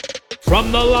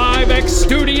From the LiveX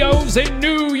studios in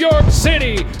New York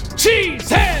City,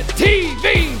 Cheesehead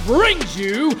TV brings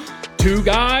you two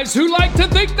guys who like to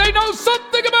think they know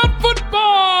something about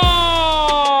football.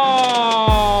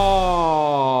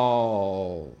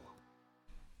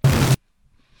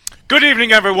 Good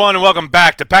evening, everyone, and welcome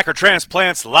back to Packer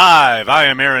Transplants Live. I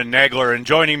am Aaron Nagler, and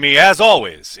joining me, as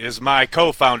always, is my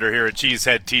co-founder here at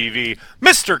Cheesehead TV,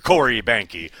 Mr. Corey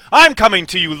Banky. I'm coming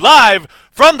to you live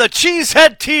from the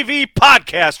Cheesehead TV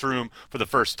podcast room for the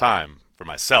first time for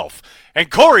myself.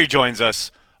 And Corey joins us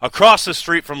across the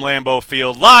street from Lambeau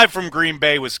Field, live from Green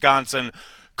Bay, Wisconsin.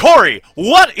 Corey,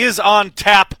 what is on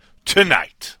tap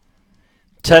tonight?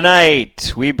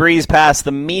 Tonight, we breeze past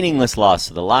the meaningless loss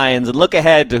to the Lions and look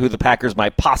ahead to who the Packers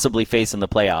might possibly face in the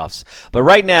playoffs. But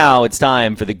right now, it's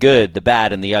time for the good, the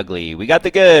bad, and the ugly. We got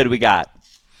the good, we got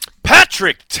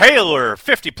Patrick Taylor,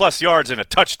 50-plus yards and a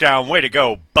touchdown. Way to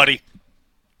go, buddy.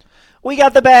 We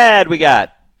got the bad, we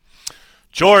got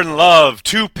Jordan Love,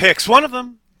 2 picks. One of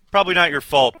them, probably not your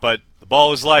fault, but the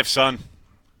ball is life, son.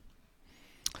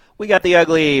 We got the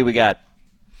ugly, we got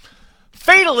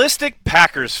Fatalistic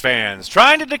Packers fans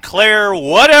trying to declare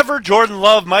whatever Jordan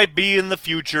Love might be in the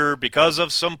future because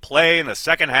of some play in the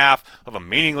second half of a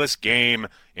meaningless game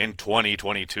in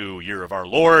 2022, year of our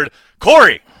Lord.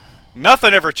 Corey,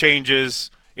 nothing ever changes.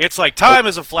 It's like time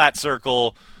is a flat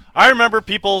circle. I remember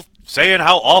people saying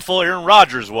how awful Aaron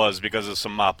Rodgers was because of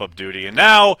some mop-up duty, and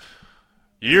now,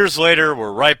 years later,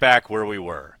 we're right back where we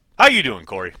were. How you doing,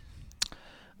 Corey?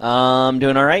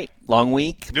 doing all right. Long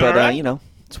week, Doing but all right?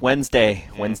 it's Wednesday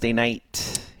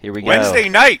night. Here we go. Wednesday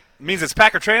night means it's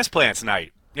Packer Transplants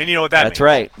night, and you know what that means. That's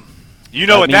right. You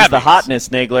know what means that the means. hotness,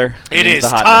 Nagler. It means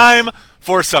is the hotness. time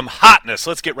for some hotness.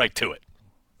 Let's get right to it.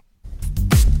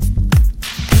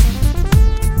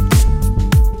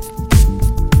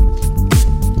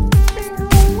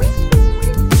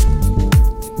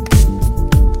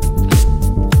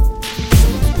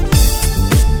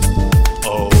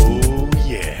 Oh,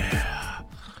 yeah.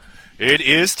 It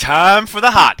is time for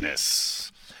the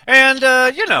hotness. And,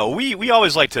 we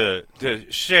always like to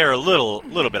share a little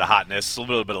bit of hotness, a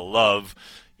little bit of love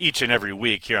each and every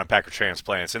week here on Packer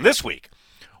Transplants. And this week,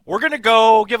 we're going to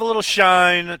go give a little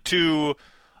shine to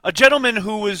a gentleman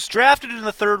who was drafted in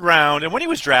the 3rd round. And when he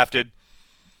was drafted,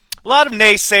 a lot of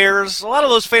naysayers, a lot of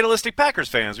those fatalistic Packers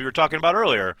fans we were talking about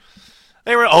earlier,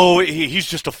 they were, he's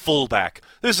just a fullback.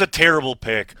 This is a terrible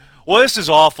pick. Well, this is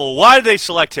awful. Why did they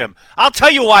select him? I'll tell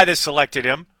you why they selected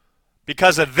him.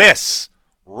 Because of this.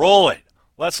 Roll it.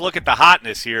 Let's look at the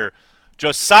hotness here.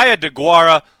 Josiah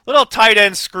DeGuara, little tight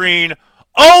end screen.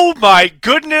 Oh, my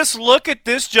goodness, look at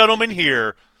this gentleman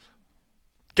here.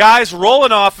 Guys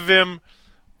rolling off of him,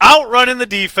 outrunning the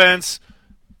defense.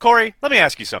 Corey, let me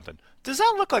ask you something. Does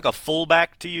that look like a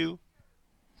fullback to you?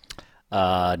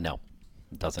 No.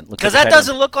 It doesn't. Because that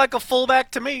doesn't look like a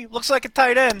fullback to me. Looks like a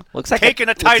tight end. Looks like taking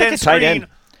a tight end tight screen end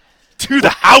to the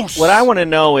house. What I want to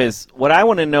know is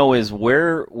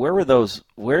where were those?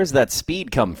 Where's that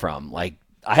speed come from? Like,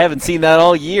 I haven't seen that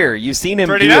all year. You've seen him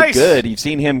Pretty do nice. it good. You've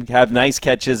seen him have nice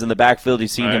catches in the backfield. You've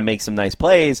seen Right. him make some nice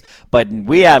plays, but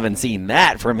we haven't seen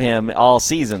that from him all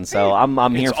season. So I'm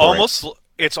here for it.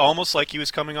 It's almost like he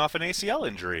was coming off an ACL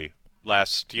injury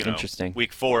last, Interesting.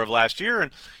 week 4 of last year,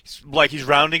 and he's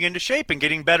rounding into shape and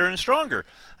getting better and stronger.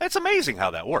 It's amazing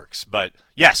how that works. But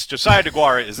yes, Josiah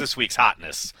DeGuara is this week's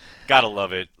hotness. Gotta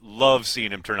love it. Love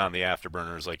seeing him turn on the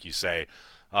afterburners, like you say.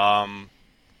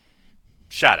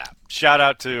 Shout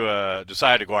out to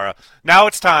Josiah DeGuara. Now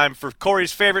it's time for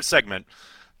Corey's favorite segment.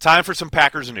 Time for some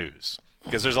Packers news,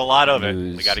 because there's a lot of it.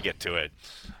 We got to get to it.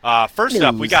 First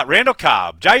up, we got Randall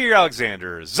Cobb, Jair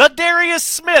Alexander, Zadarius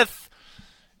Smith,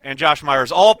 and Josh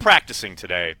Myers all practicing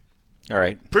today. All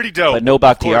right. Pretty dope. But no Of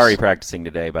Bakhtiari course. practicing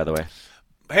today, by the way.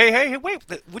 Hey, wait.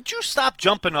 Would you stop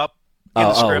jumping up in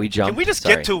the script? We jumped. Can we just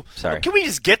Sorry. Can we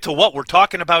just get to what we're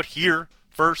talking about here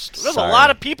first? There's a lot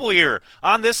of people here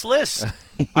on this list.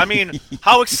 I mean,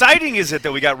 how exciting is it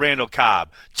that we got Randall Cobb,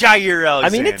 Jair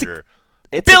Alexander,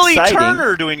 It's Billy exciting.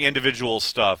 Turner doing individual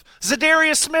stuff,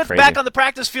 Zadarius Smith Crazy. back on the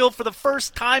practice field for the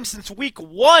first time since week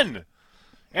 1,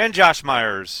 and Josh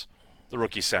Myers, the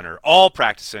rookie center, all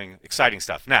practicing. Exciting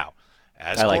stuff. Now,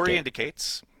 as I like Corey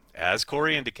indicates,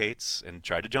 and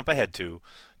tried to jump ahead to,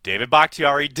 David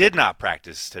Bakhtiari did not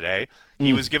practice today.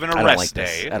 He was given a I don't rest like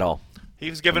this day. at all. He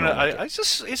was given I don't like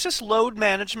it's just load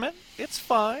management. It's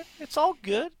fine. It's all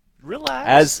good.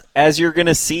 Relax. As you're going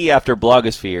to see after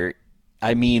Blogosphere,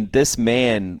 I mean, this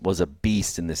man was a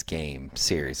beast in this game.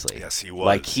 Seriously. Yes, he was.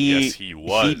 Like Yes, he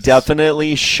was. He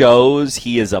definitely shows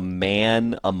he is a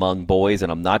man among boys,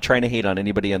 and I'm not trying to hate on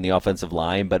anybody on the offensive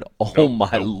line, but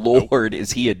my Lord,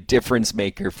 is he a difference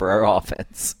maker for our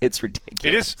offense? It's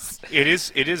ridiculous. It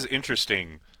is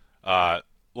interesting. Well,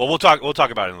 we'll talk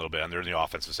about it in a little bit under the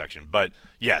offensive section, but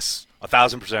yes,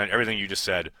 1,000%. Everything you just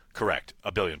said, correct,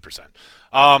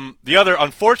 1,000,000,000%. The other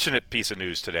unfortunate piece of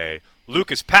news today: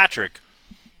 Lucas Patrick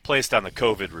placed on the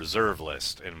COVID reserve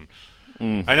list. And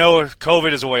I know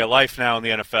COVID is a way of life now in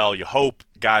the NFL. You hope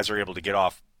guys are able to get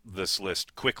off this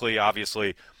list quickly,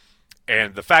 obviously.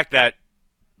 And the fact that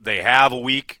they have a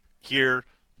week here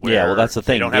where yeah, well, that's the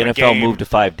thing. The NFL moved to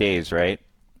 5 days, right?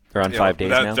 They're on 5 days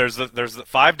now? There's the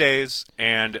 5 days,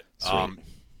 and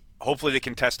hopefully they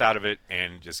can test out of it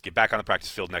and just get back on the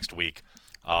practice field next week.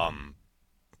 All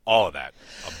of that.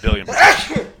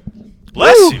 1,000,000,000%.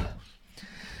 Bless you.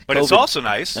 But COVID. It's also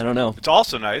nice. I don't know. It's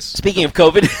also nice. Speaking of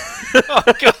COVID.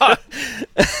 Oh, God.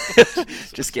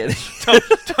 Just kidding.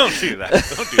 Don't do that.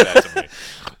 Don't do that to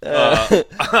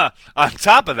me. On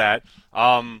top of that,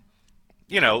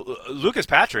 Lucas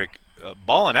Patrick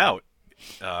balling out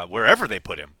wherever they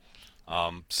put him.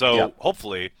 So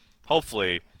hopefully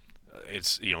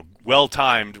it's well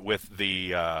timed with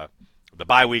the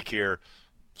bye week here.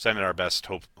 Sending our best.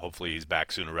 Hopefully he's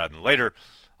back sooner rather than later.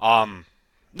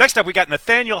 Next up, we got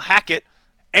Nathaniel Hackett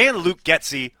and Luke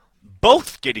Getsy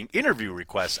both getting interview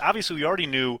requests. Obviously, we already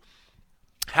knew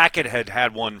Hackett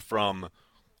had one from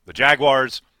the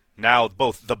Jaguars. Now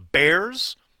both the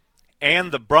Bears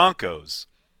and the Broncos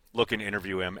looking to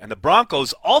interview him, and the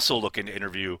Broncos also looking to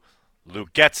interview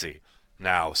Luke Getsy.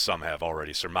 Now, some have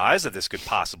already surmised that this could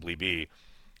possibly be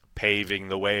paving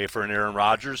the way for an Aaron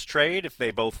Rodgers trade if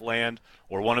they both land,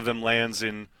 or one of them lands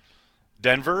in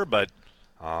Denver, but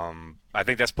I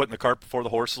think that's putting the cart before the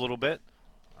horse a little bit.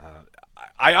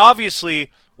 I obviously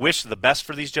wish the best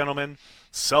for these gentlemen,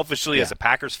 selfishly as a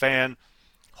Packers fan,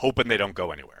 hoping they don't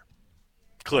go anywhere.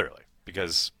 Clearly,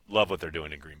 because love what they're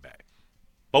doing in Green Bay.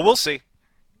 But we'll see.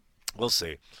 We'll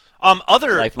see.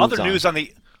 Other news on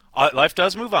the life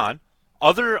does move on.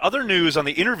 Other news on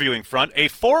the interviewing front: a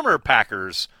former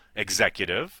Packers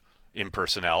executive in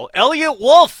personnel, Elliot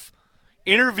Wolf,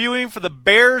 interviewing for the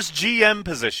Bears GM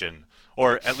position.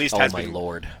 Or at least has been.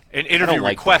 Lord. An interview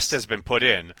request has been put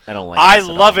in. I don't like I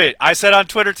love it. I said on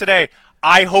Twitter today,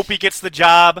 I hope he gets the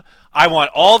job. I want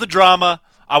all the drama.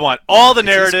 I want all the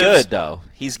narratives. He's good, though.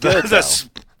 He's good, though.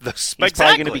 He's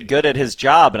probably going to be good at his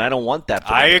job, and I don't want that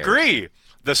for I agree.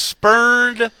 The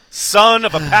spurned son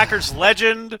of a Packers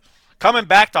legend coming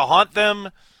back to haunt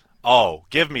them. Oh,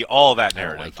 give me all that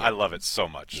narrative. I love it so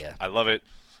much. Yeah. I love it.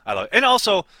 And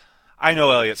also, I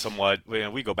know Elliot somewhat.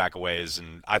 We go back a ways,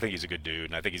 and I think he's a good dude,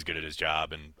 and I think he's good at his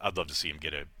job, and I'd love to see him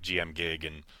get a GM gig.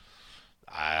 And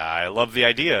I love the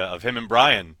idea of him and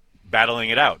Brian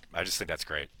battling it out. I just think that's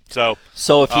great. So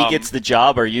if he gets the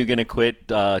job, are you going to quit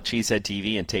Cheesehead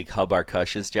TV and take Hub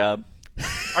Arkush's job?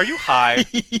 Are you high?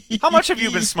 How much have you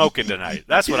been smoking tonight?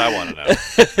 That's what I want to know.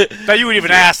 That you would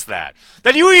even ask that.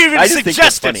 That you would even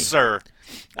suggest it, sir.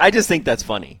 I just think that's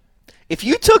funny. If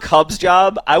you took Hub's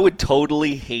job, I would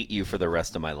totally hate you for the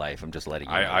rest of my life. I'm just letting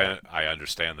you know. I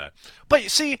understand that. But you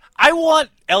see, I want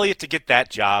Elliott to get that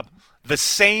job the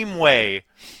same way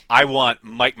I want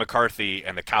Mike McCarthy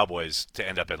and the Cowboys to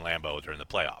end up in Lambeau during the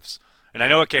playoffs. And I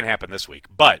know it can't happen this week,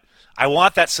 but I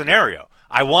want that scenario.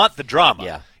 I want the drama.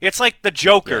 Yeah. It's like the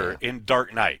Joker in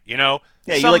Dark Knight, you know?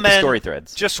 Yeah, you like the story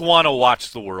threads. Just want to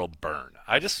watch the world burn.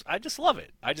 I just love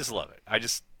it.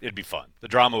 It'd be fun. The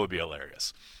drama would be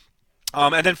hilarious.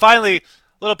 And then finally, a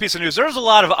little piece of news. There was a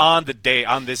lot of on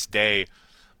this day,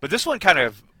 but this one kind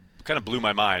of blew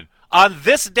my mind. On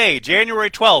this day, January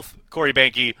 12th, Corey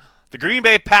Banke, the Green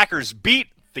Bay Packers beat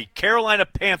the Carolina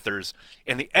Panthers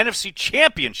in the NFC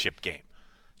Championship game.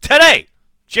 Today,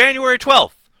 January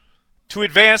 12th, to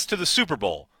advance to the Super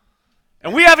Bowl.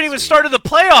 And we haven't even started the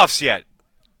playoffs yet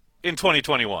in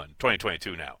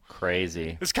 2022 now.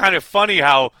 Crazy. It's kind of funny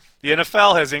how the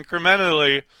NFL has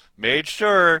incrementally made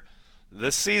sure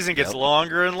this season gets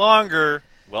longer and longer.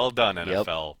 Well done,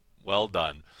 NFL. Well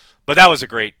done. But that was a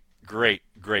great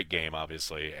game,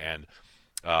 obviously. And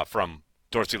from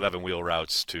Dorsey Levin wheel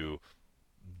routes to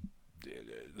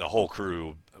the whole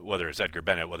crew, whether it's Edgar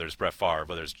Bennett, whether it's Brett Favre,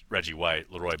 whether it's Reggie White,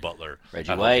 Leroy Butler.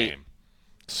 Reggie White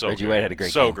had a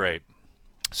great game.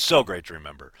 So great to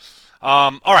remember.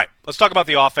 All right, let's talk about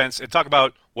the offense and talk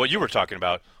about what you were talking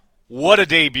about. What a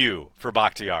debut for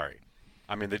Bakhtiari.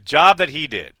 I mean, the job that he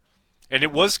did. And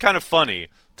it was kind of funny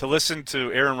to listen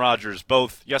to Aaron Rodgers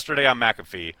both yesterday on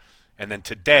McAfee and then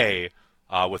today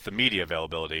with the media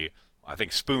availability. I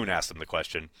think Spoon asked him the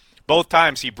question. Both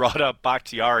times he brought up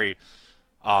Bakhtiari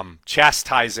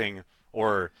chastising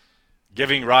or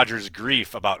giving Rodgers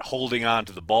grief about holding on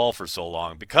to the ball for so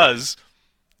long because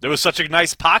there was such a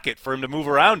nice pocket for him to move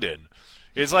around in.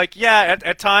 It's like, yeah,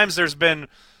 at times there's been,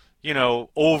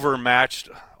 overmatched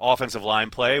offensive line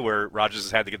play where Rodgers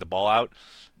has had to get the ball out.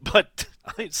 But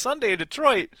Sunday in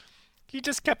Detroit, he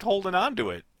just kept holding on to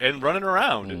it and running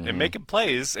around and making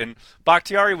plays. And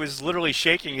Bakhtiari was literally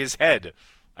shaking his head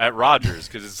at Rodgers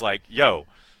because it's like, yo,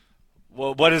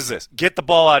 well, what is this? Get the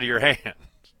ball out of your hand.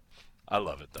 I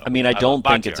love it, though. I mean, I don't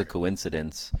think it's a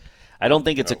coincidence. I don't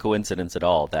think it's a coincidence at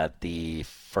all that the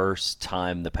first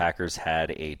time the Packers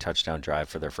had a touchdown drive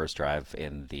for their first drive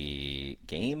in the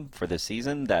game for this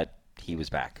season that he was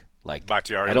back. Like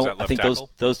Bakhtiari was at left I think tackle?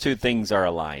 those two things are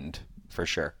aligned for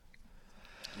sure.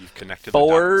 You've connected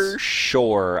For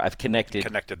sure. I've connected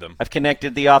them. I've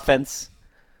connected the offense.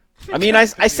 I mean, I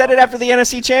said it after the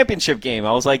NFC Championship game.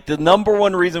 I was like, the number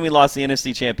one reason we lost the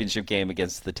NFC Championship game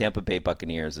against the Tampa Bay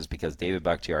Buccaneers is because David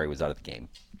Bakhtiari was out of the game.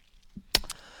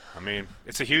 I mean,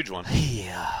 it's a huge one.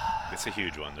 Yeah. It's a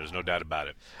huge one. There's no doubt about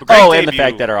it. And the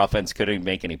fact that our offense couldn't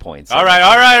make any points. All right.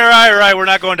 We're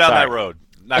not going down that road.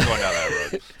 Not going down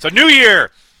that road. So, New Year.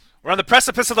 We're on the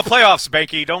precipice of the playoffs,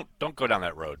 Banky. Don't go down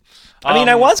that road. I mean,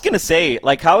 I was going to say,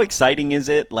 like, how exciting is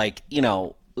it? Like,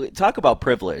 talk about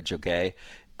privilege, okay?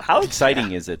 How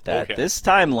exciting is it that this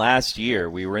time last year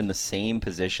we were in the same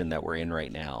position that we're in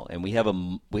right now, and we have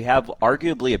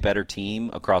arguably a better team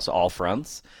across all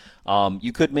fronts.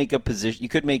 You could make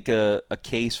a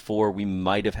case for we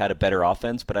might have had a better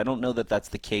offense, but I don't know that that's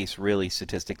the case really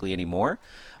statistically anymore.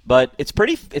 But it's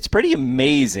pretty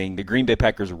amazing the Green Bay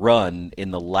Packers run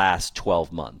in the last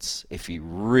 12 months, if you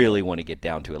really want to get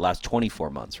down to it. Last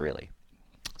 24 months, really.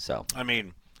 So I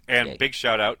mean. And big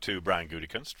shout out to Brian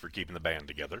Gutekunst for keeping the band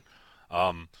together.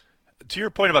 To your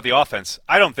point about the offense,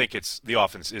 I don't think the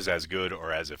offense is as good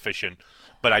or as efficient,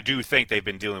 but I do think they've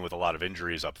been dealing with a lot of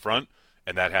injuries up front,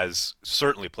 and that has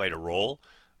certainly played a role.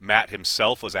 Matt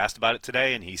himself was asked about it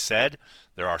today, and he said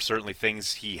there are certainly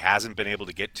things he hasn't been able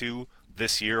to get to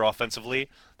this year offensively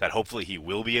that hopefully he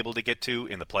will be able to get to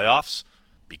in the playoffs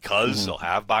because they'll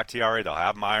have Bakhtiari, they'll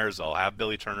have Myers, they'll have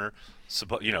Billy Turner,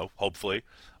 hopefully.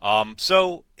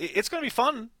 So it's going to be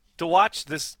fun to watch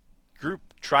this group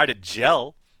try to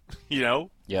gel,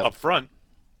 up front.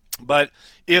 But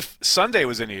if Sunday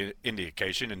was any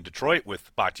indication in Detroit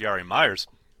with Bakhtiari and Myers,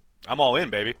 I'm all in,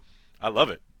 baby. I love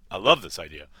it. I love this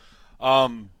idea.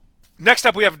 Next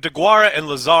up, we have DeGuara and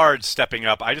Lazard stepping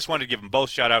up. I just wanted to give them both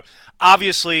shout out.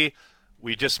 Obviously,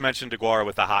 we just mentioned DeGuara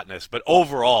with the hotness, but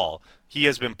overall, he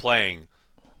has been playing,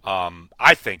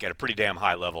 I think, at a pretty damn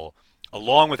high level,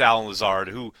 along with Allen Lazard,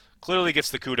 who clearly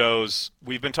gets the kudos.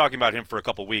 We've been talking about him for a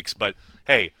couple weeks, but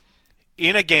hey,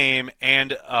 in a game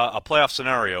and a playoff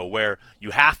scenario where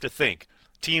you have to think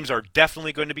teams are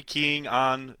definitely going to be keying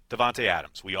on Davante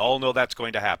Adams. We all know that's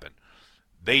going to happen.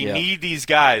 They need these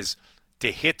guys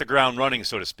to hit the ground running,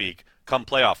 so to speak, come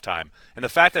playoff time. And the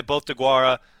fact that both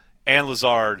DeGuara and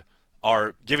Lazard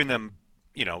are giving them,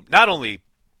 not only,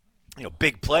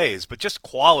 big plays, but just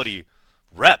quality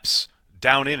reps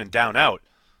down in and down out,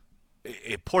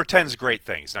 it portends great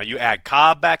things. Now you add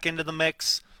Cobb back into the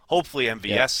mix. Hopefully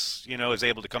MVS, is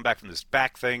able to come back from this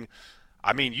back thing.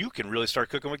 I mean, you can really start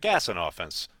cooking with gas on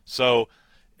offense. So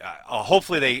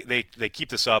hopefully they keep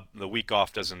this up. The week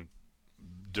off doesn't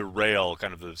derail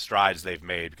kind of the strides they've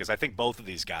made, because I think both of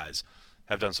these guys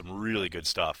have done some really good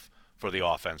stuff for the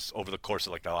offense over the course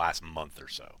of like the last month or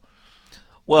so.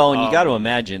 Well, and you got to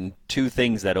imagine two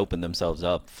things that open themselves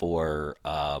up for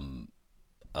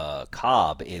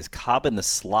Cobb is Cobb in the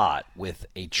slot with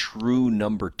a true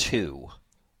number 2.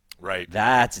 Right.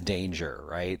 That's danger,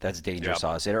 right? That's danger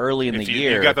sauce. And early in the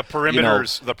year, you got the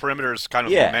perimeters kind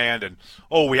of manned, and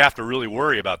we have to really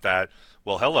worry about that.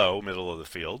 Well, hello, middle of the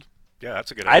field. Yeah,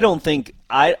 that's a good idea. I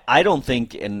don't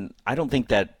think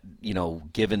that,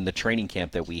 given the training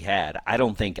camp that we had, I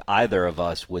don't think either of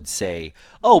us would say,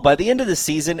 by the end of the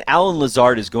season, Allen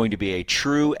Lazard is going to be a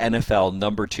true NFL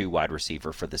number 2 wide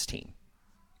receiver for this team.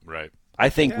 Right. I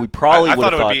think we probably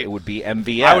would have thought it would be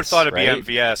MVS. I would have thought it would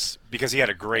be MVS because he had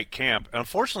a great camp. And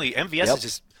unfortunately, MVS has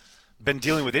just been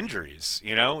dealing with injuries. He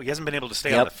hasn't been able to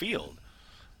stay on the field.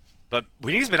 But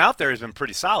when he's been out there, he's been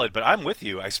pretty solid. But I'm with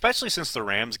you, especially since the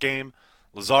Rams game.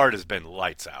 Lazard has been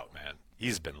lights out, man.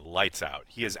 He's been lights out.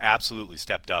 He has absolutely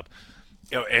stepped up.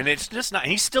 And it's just not –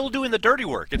 he's still doing the dirty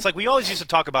work. It's like we always used to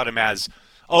talk about him as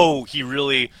oh, he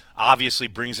really obviously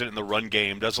brings it in the run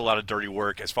game, does a lot of dirty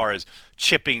work as far as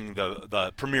chipping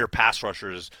the premier pass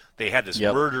rushers. They had this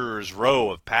murderer's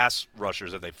row of pass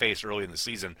rushers that they faced early in the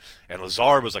season, and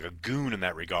Lazard was like a goon in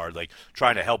that regard, like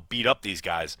trying to help beat up these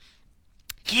guys.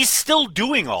 He's still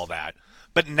doing all that,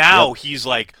 but now he's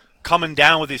like coming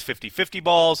down with these 50-50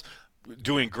 balls,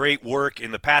 doing great work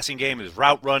in the passing game, his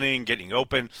route running, getting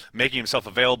open, making himself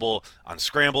available on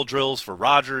scramble drills for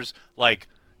Rodgers. Like,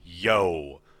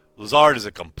 yo, Lazard is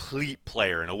a complete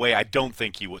player in a way I don't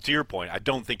think he was. To your point, I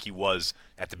don't think he was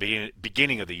at the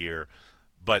beginning of the year,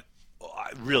 but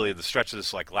really the stretch of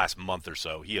this like last month or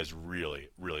so, he has really,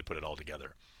 really put it all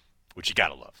together, which you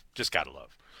gotta love. Just gotta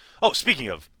love. Oh, speaking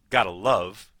of gotta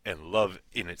love and love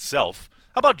in itself,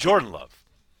 how about Jordan Love?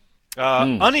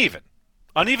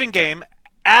 Uneven game,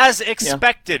 as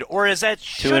expected, or as that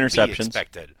should be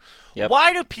expected.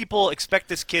 Why do people expect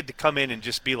this kid to come in and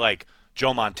just be like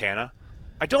Joe Montana?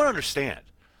 I don't understand.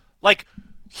 Like,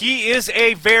 he is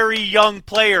a very young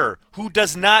player who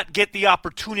does not get the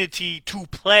opportunity to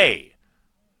play.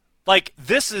 Like,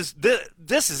 this is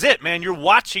it, man. You're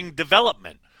watching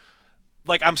development.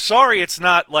 Like, I'm sorry it's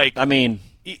not like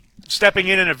stepping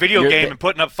in a video game and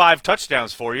putting up 5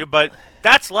 touchdowns for you, but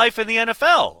that's life in the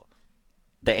NFL.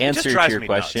 The answer to your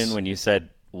question when you said,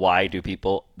 why do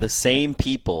people, the same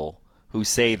people who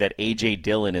say that A.J.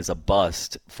 Dillon is a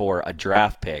bust for a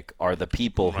draft pick are the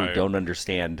people who don't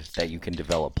understand that you can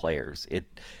develop players.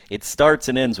 It starts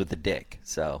and ends with the dick.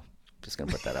 So just going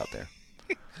to put that out there.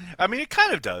 I mean, it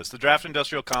kind of does. The draft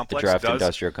industrial complex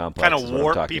kind of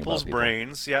warp people's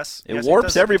brains. Yes. It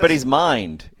warps everybody's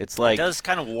mind. It's like, it does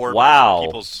kind of warp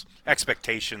people's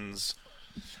expectations.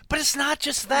 But it's not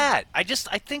just that. I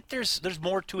think there's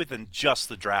more to it than just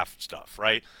the draft stuff,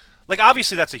 right? Like,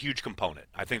 obviously that's a huge component.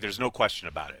 I think there's no question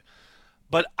about it.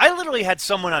 But I literally had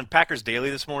someone on Packers Daily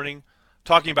this morning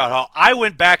talking about how I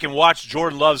went back and watched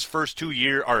Jordan Love's first 2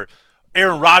 years, or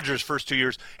Aaron Rodgers' first 2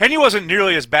 years, and he wasn't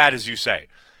nearly as bad as you say.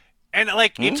 And,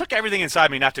 like, it took everything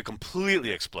inside me not to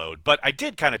completely explode, but I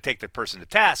did kind of take the person to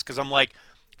task because I'm like,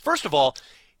 first of all,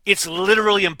 it's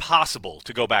literally impossible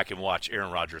to go back and watch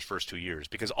Aaron Rodgers' first 2 years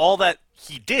because all that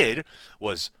he did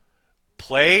was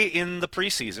play in the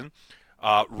preseason,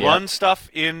 run stuff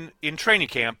in training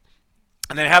camp,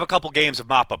 and then have a couple games of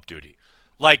mop-up duty.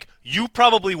 Like, you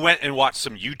probably went and watched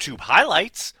some YouTube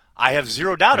highlights. I have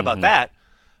zero doubt about that.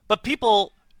 But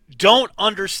people don't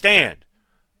understand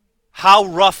how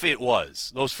rough it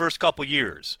was those first couple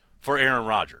years for Aaron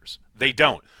Rodgers. They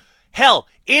don't. Hell,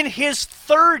 in his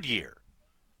third year,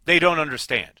 they don't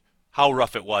understand how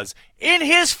rough it was. In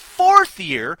his fourth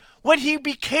year, when he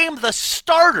became the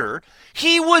starter,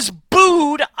 he was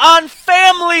booed on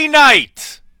family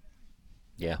night.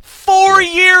 Yeah. 4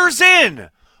 years in,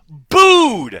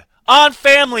 booed on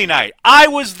family night. I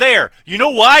was there. You know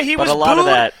why he was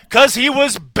booed? Because he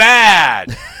was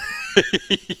bad.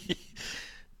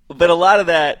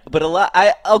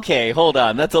 Okay, hold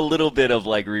on. That's a little bit of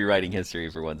like rewriting history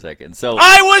for 1 second. So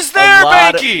I was there,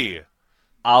 Banky.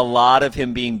 A lot of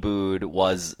him being booed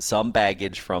was some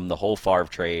baggage from the whole Favre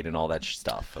trade and all that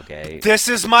stuff, okay? This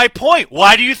is my point.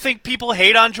 Why do you think people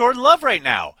hate on Jordan Love right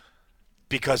now?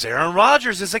 Because Aaron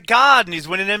Rodgers is a god and he's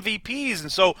winning MVPs,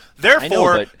 and so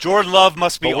therefore Jordan Love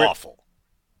must be awful.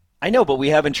 I know, but we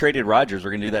haven't traded Rodgers.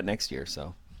 We're going to do that next year,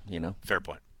 so, you know. Fair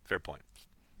point.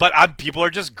 But people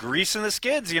are just greasing the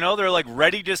skids, you know? They're like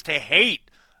ready just to hate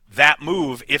that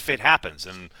move if it happens.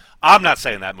 And I'm not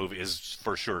saying that move is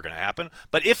for sure going to happen,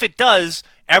 but if it does,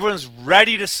 everyone's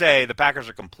ready to say the Packers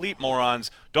are complete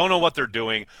morons, don't know what they're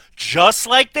doing, just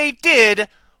like they did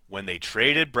when they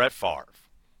traded Brett Favre.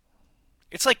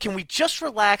 It's like, can we just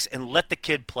relax and let the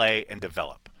kid play and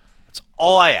develop? That's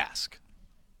all I ask.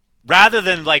 Rather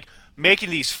than, like, making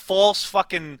these false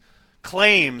fucking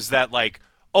claims that, like,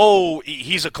 oh,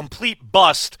 he's a complete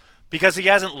bust because he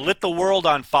hasn't lit the world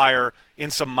on fire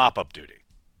in some mop-up duty.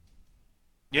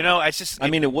 You know, it's just.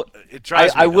 It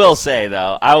drives me I will say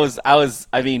though,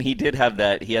 he did have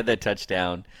that. He had that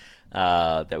touchdown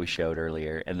that we showed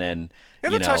earlier, and then.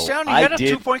 The touchdown. He had a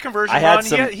 2-point conversion run.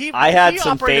 I had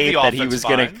some faith that he was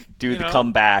going to do the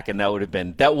comeback, and that would have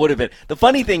been. The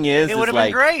funny thing is, it would have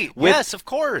been great. Yes, of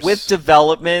course. With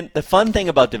development, the fun thing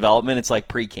about development, it's like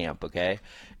pre-camp. Okay,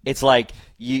 it's like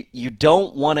you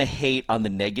don't want to hate on the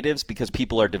negatives because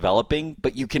people are developing,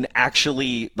 but you can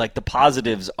actually, like, the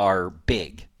positives are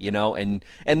big, you know, and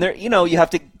they're, you know, you have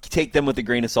to take them with a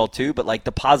grain of salt too. But like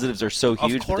the positives are so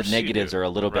huge, but the negatives are a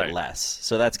little bit less.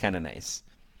 So that's kind of nice.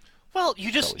 Well,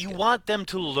 you want them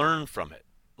to learn from it.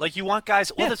 Like, you want guys,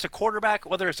 whether it's a quarterback,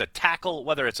 whether it's a tackle,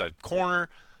 whether it's a corner,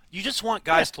 you just want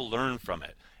guys to learn from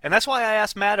it. And that's why I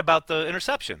asked Matt about the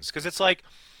interceptions, because it's like,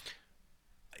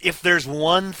 if there's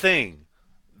one thing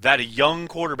that a young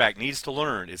quarterback needs to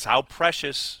learn, it's how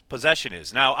precious possession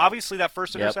is. Now, obviously, that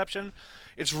first interception,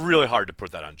 it's really hard to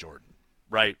put that on Jordan,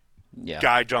 right? Yeah.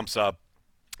 Guy jumps up,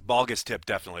 ball gets tipped,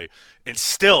 definitely, and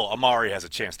still Amari has a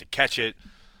chance to catch it.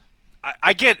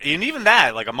 I get, and even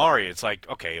that, like Amari, it's like,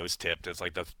 okay, it was tipped. It's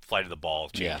like the flight of the ball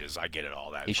changes. I get it, all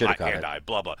that. He should have caught it. Eye,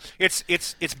 blah blah.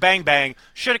 It's bang bang.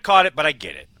 Should have caught it, but I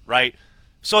get it, right?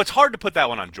 So it's hard to put that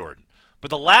one on Jordan.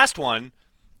 But the last one,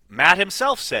 Matt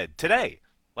himself said today,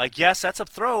 like, yes, that's a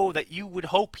throw that you would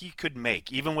hope he could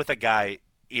make, even with a guy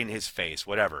in his face,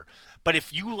 whatever. But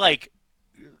if you like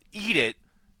eat it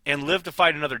and live to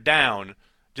fight another down,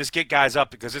 just get guys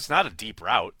up because it's not a deep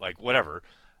route, like whatever.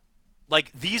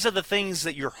 Like, these are the things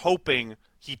that you're hoping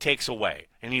he takes away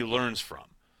and he learns from.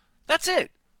 That's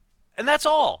it. And that's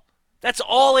all. That's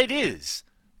all it is.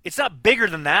 It's not bigger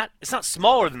than that. It's not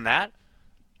smaller than that.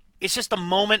 It's just a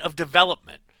moment of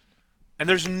development. And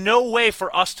there's no way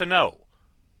for us to know.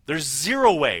 There's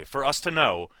zero way for us to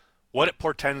know what it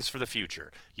portends for the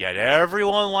future. Yet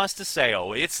everyone wants to say,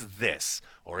 oh, it's this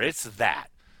or it's that.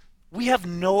 We have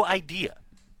no idea.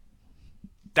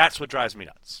 That's what drives me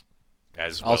nuts.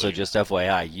 Also, just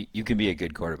FYI, you can be a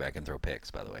good quarterback and throw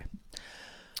picks, by the way.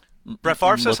 Brett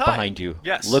Favre says hi. Look behind you.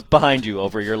 Yes. Look behind you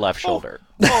over your left shoulder.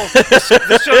 Oh, this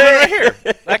gentleman right here.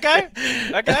 That guy?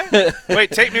 That guy? Wait,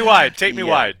 take me wide. Take me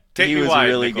wide. Take he me was wide,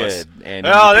 really Nicholas. good. And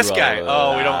this guy.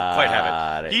 Oh, we don't quite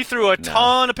have it. He threw a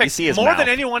ton of picks. More than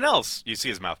anyone else. You see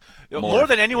his mouth. More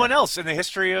than anyone else in the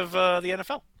history of the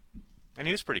NFL. And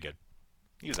he was pretty good.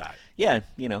 He was all right. Yeah,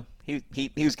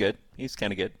 he was good. He was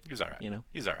kind of good. He was all right.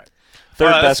 He's all right.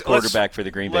 Third best quarterback for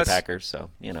the Green Bay Packers, so,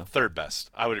 Third best.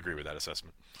 I would agree with that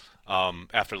assessment.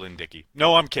 After Lynn Dickey.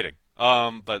 No, I'm kidding.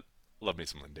 But love me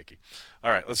some Lynn Dickey.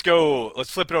 All right, let's go. Let's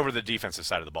flip it over to the defensive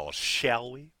side of the ball,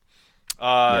 shall we?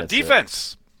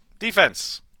 Defense.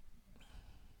 Defense.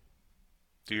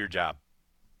 Do your job.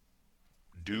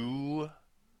 Do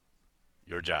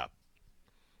your job.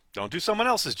 Don't do someone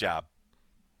else's job.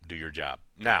 Do your job.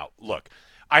 Now, look,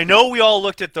 I know we all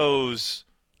looked at those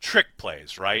trick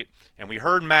plays, right? And we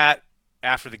heard Matt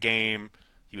after the game.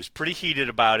 He was pretty heated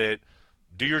about it.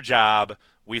 Do your job.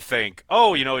 We think,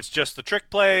 oh, it's just the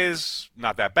trick plays,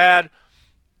 not that bad.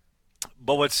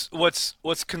 But what's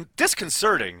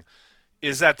disconcerting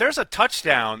is that there's a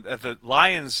touchdown that the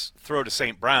Lions throw to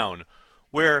St. Brown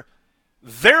where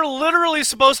they're literally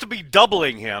supposed to be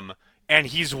doubling him, and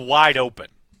he's wide open.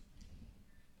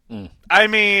 I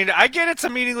mean, I get it's a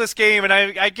meaningless game, and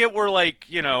I get we're like,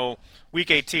 week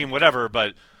 18, whatever,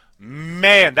 but,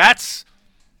 man, that's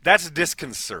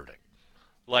disconcerting.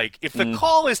 Like, if the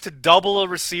call is to double a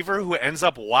receiver who ends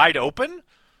up wide open,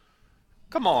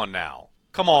 come on now.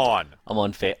 Come on.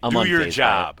 Do your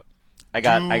job. I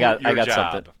got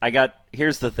something.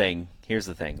 Here's the thing,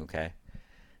 okay?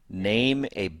 Name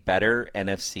a better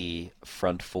NFC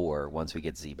front four once we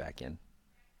get Z back in.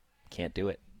 Can't do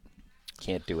it.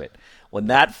 When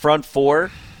that front four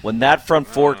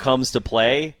comes to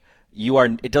play,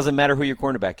 it doesn't matter who your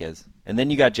cornerback is. And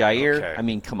then you got Jair. Okay. I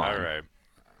mean, come on. All right.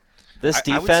 This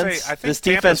defense, I think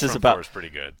defense is about pretty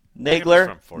good.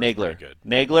 Nagler.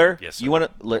 Yes, sir. You want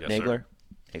to Yes, Nagler? sir.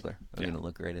 Nagler. I'm going to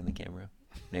look right in the camera.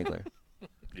 Nagler.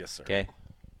 Yes, sir. Okay.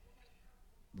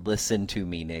 Listen to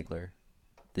me, Nagler.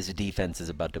 This defense is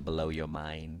about to blow your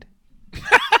mind.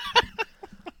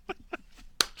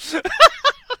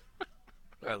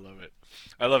 I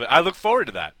love it. I look forward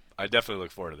to that. I definitely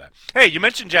look forward to that. Hey, you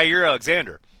mentioned Jair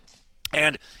Alexander.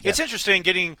 And it's interesting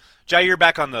getting Jair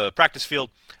back on the practice field.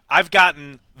 I've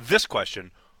gotten this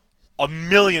question a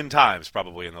million times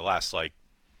probably in the last,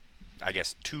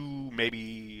 2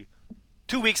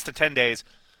 weeks to 10 days.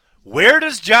 Where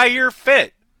does Jair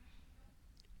fit?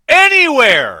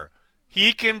 Anywhere.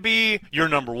 He can be your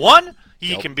number one.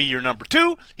 He can be your number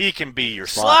two. He can be your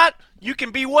slot. You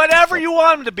can be whatever you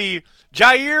want him to be.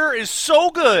 Jair is so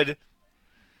good,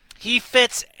 he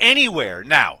fits anywhere.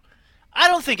 Now, I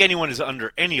don't think anyone is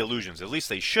under any illusions, at least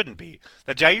they shouldn't be,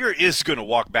 that Jair is going to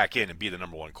walk back in and be the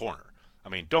number one corner. I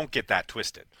mean, don't get that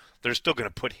twisted. They're still going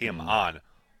to put him on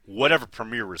whatever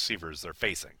premier receivers they're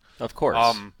facing. Of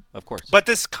course. Of course. But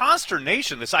this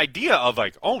consternation, this idea of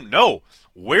oh no,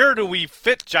 where do we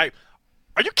fit Jair?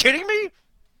 Are you kidding me?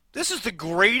 This is the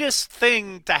greatest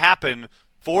thing to happen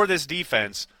for this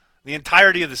defense the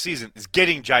entirety of the season is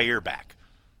getting Jair back.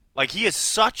 Like, he is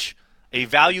such a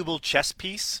valuable chess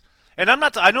piece. And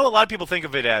I know a lot of people think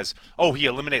of it as, he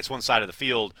eliminates one side of the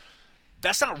field.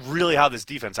 That's not really how this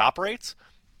defense operates.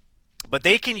 But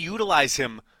they can utilize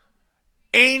him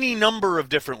any number of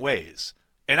different ways.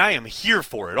 And I am here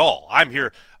for it all. I'm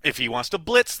here if he wants to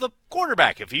blitz the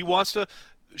quarterback, if he wants to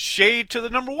shade to the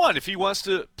number one, if he wants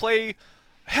to play,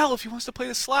 hell, if he wants to play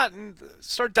the slot and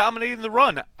start dominating the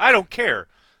run. I don't care.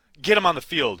 Get him on the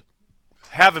field.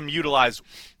 Have him utilized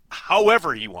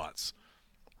however he wants.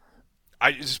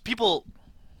 Just people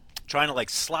trying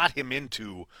to slot him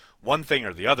into one thing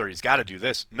or the other. He's got to do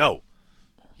this. No.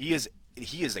 He is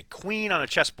a queen on a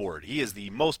chessboard. He is the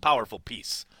most powerful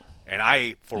piece. And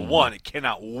I, for one,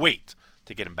 cannot wait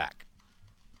to get him back.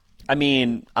 I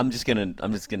mean, I'm just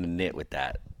gonna knit with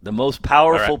that. The most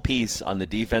powerful piece on the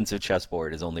defensive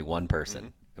chessboard is only one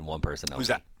person, and one person only. Who's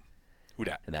that? Who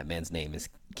that? And that man's name is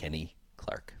Kenny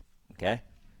Clark. Okay.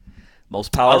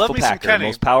 Most powerful Packer,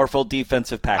 most powerful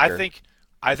defensive Packer.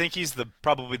 I think he's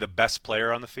probably the best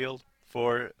player on the field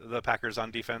for the Packers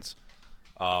on defense.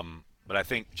 But I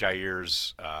think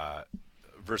Jair's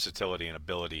versatility and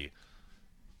ability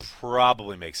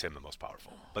probably makes him the most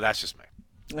powerful. But that's just me.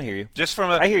 I hear you. Just from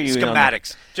a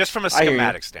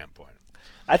schematic standpoint.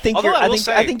 I think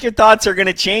your thoughts are going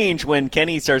to change when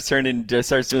Kenny starts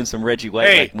doing some Reggie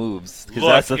White moves. Because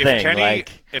that's the thing.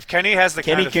 If Kenny has the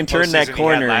Kenny can turn that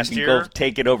corner and go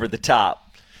take it over the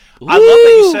top. I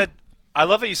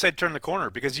love that you said turn the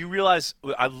corner, because you realize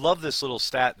I love this little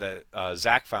stat that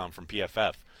Zach found from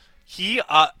PFF.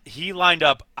 He lined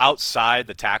up outside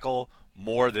the tackle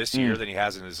more this year than he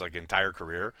has in his entire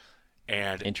career,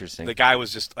 and interesting. The guy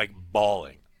was just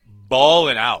balling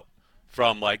out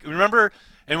from remember.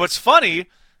 And what's funny,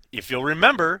 if you'll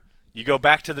remember, you go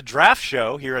back to the draft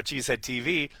show here at Cheesehead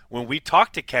TV when we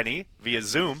talked to Kenny via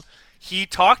Zoom. He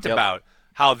talked about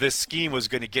how this scheme was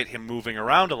going to get him moving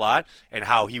around a lot and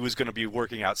how he was going to be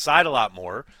working outside a lot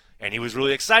more, and he was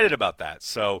really excited about that.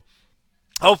 So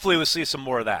hopefully we'll see some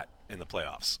more of that in the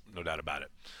playoffs, no doubt about it.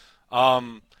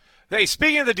 Hey,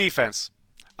 speaking of the defense,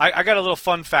 I got a little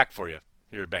fun fact for you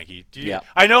here, Banky.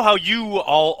 I know how you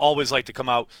always like to come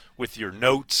out with your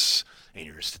notes and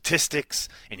your statistics,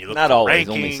 and you look not at always,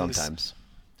 rankings. only sometimes.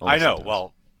 I know. Sometimes.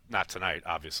 Well, not tonight,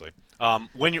 obviously.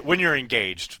 When you're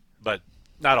engaged, but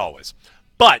not always.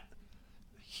 But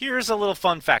here's a little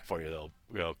fun fact for you,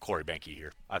 though, Corey Banky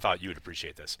here. I thought you would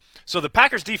appreciate this. So the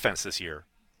Packers' defense this year,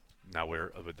 now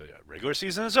the regular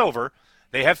season is over,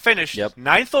 they have finished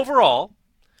 9th overall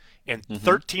and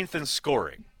 13th in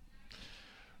scoring.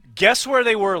 Guess where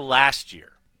they were last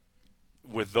year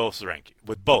with those rankings,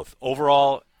 with both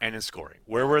overall and in scoring?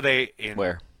 Where were they in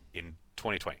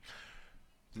 2020?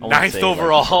 9th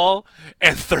overall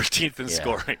and 13th in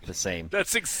scoring. The same.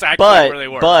 That's exactly where they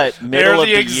were. But middle of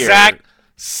the year. They're the exact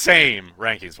same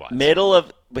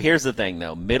rankings-wise. But here's the thing,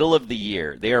 though. Middle of the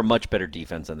year, they are much better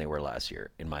defense than they were last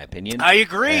year, in my opinion. I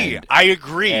agree.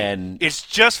 And it's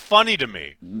just funny to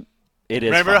me. It is.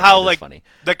 Remember funny.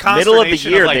 How the consternation middle of the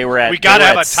year they were at. We got to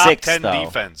have a top 6, 10 though.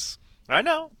 defense. I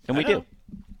know. And we do.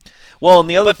 Well, and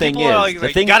the other thing is,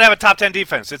 you got to have a top 10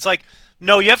 defense. It's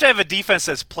no, you have to have a defense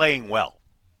that's playing well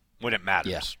when it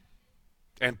matters,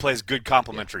 and plays good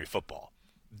complementary football.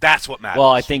 That's what matters.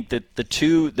 Well, I think that the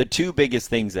two biggest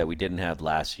things that we didn't have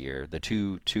last year, the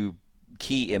two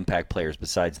key impact players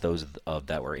besides those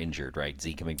that were injured, right?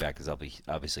 Z coming back is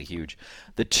obviously huge.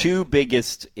 The two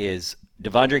biggest is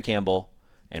Devondre Campbell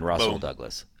and Russell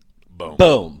Douglas.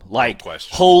 Boom.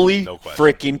 Holy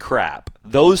freaking crap.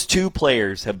 Those two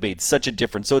players have made such a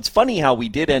difference. So it's funny how we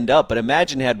did end up, but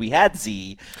imagine had we had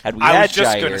Z, had we had Jair. I was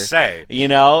just going to say.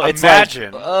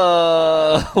 Imagine.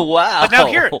 Wow.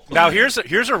 But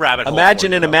here's a rabbit hole.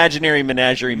 Imagine an imaginary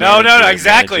menagerie. No,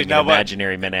 exactly. No,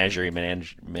 imaginary menagerie.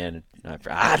 No,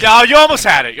 you almost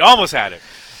had it. Oh,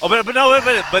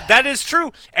 but that is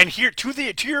true. And here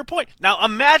to your point. Now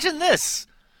imagine this.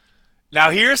 Now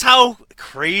here's how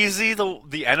crazy the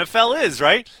NFL is,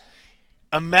 right?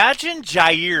 Imagine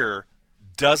Jair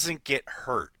doesn't get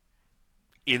hurt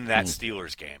in that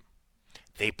Steelers game.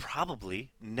 They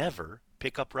probably never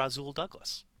pick up Rasul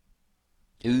Douglas.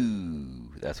 Ooh,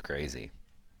 that's crazy.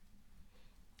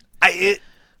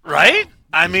 Right?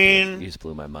 I mean, you just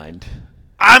blew my mind.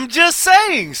 I'm just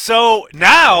saying. So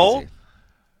now,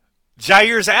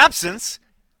 Jair's absence,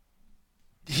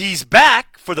 he's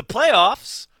back for the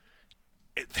playoffs.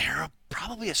 They're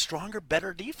probably a stronger,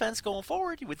 better defense going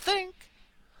forward, you would think.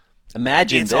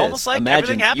 Imagine it's this. Almost like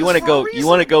Imagine you want to go. You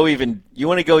want to go even. You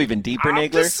want to go even deeper, Nagler.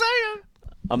 I'm just saying.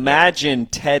 Imagine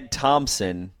Ted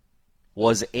Thompson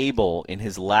was able in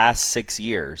his last 6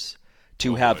 years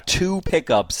to have two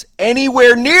pickups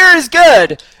anywhere near as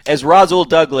good as Rasul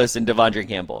Douglas and Devondre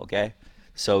Campbell. Okay,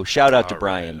 so shout out to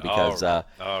Brian because all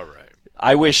right.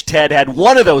 I wish Ted had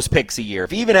one of those picks a year.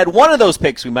 If he even had one of those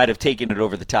picks, we might have taken it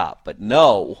over the top. But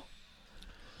no.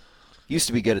 Used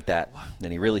to be good at that,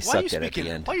 and he really Why are you sucked at it at speaking?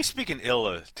 the end. Why are you speaking ill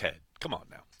of Ted? Come on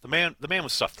now. The man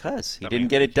was suffering. Because he didn't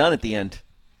get it done at the end.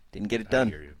 Didn't get it I done.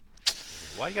 hear you.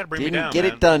 Why you got to bring Didn't me down, get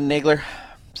man? it done, Nagler.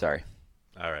 Sorry.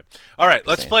 All right.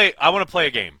 Let's play. I want to play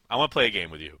a game. I want to play a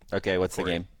game with you. Okay, what's the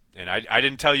Corey. game? And I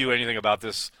didn't tell you anything about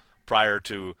this prior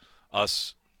to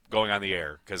us going on the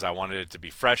air because I wanted it to be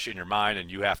fresh in your mind,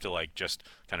 and you have to like just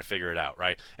kind of figure it out,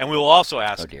 right? And we will also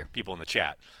ask people in the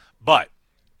chat. But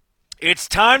it's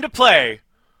time to play.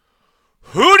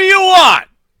 Who do you want?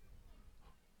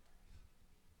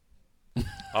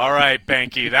 All right,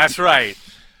 Banky, that's right.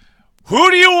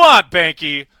 Who do you want,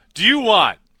 Banky? Do you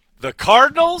want the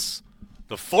Cardinals,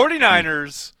 the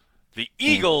 49ers, the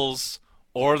Eagles,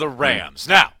 or the Rams?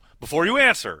 Now, before you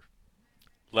answer,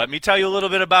 let me tell you a little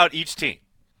bit about each team.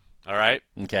 All right?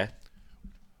 Okay.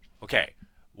 Okay.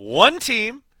 One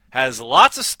team has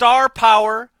lots of star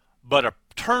power, but a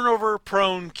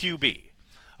turnover-prone QB.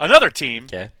 Another team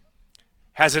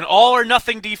has an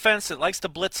all-or-nothing defense that likes to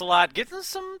blitz a lot, getting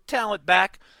some talent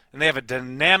back, and they have a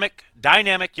dynamic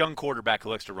young quarterback who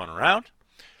likes to run around.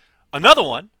 Another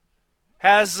one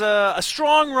has a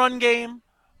strong run game,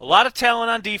 a lot of talent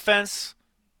on defense.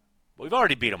 We've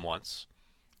already beat them once.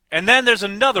 And then there's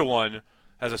another one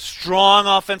has a strong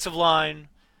offensive line,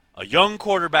 a young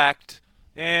quarterback,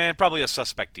 and probably a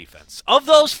suspect defense. Of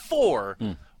those four,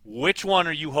 which one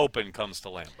are you hoping comes to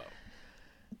Lambeau?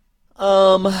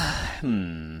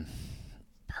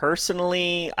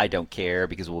 Personally, I don't care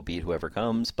because we'll beat whoever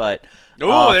comes. But there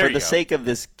for you the go. sake of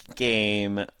this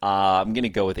game, I'm going to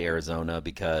go with Arizona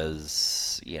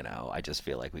because, I just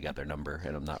feel like we got their number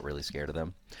and I'm not really scared of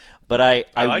them. But I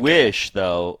like wish,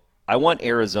 though, I want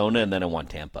Arizona and then I want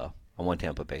Tampa. I want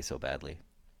Tampa Bay so badly.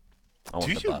 I want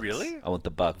Do the you Bucks. really? I want the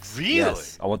Bucks. Really?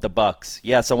 Yes, I want the Bucks.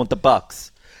 Yes, I want the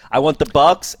Bucks. I want the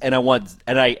Bucks, and I'm going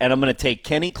to take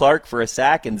Kenny Clark for a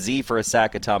sack and Z for a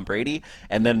sack of Tom Brady,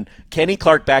 and then Kenny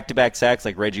Clark back-to-back sacks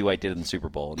like Reggie White did in the Super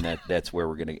Bowl, and that's where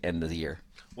we're going to end the year.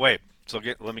 Wait, so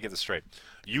let me get this straight.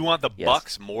 You want the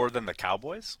Bucks more than the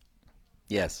Cowboys?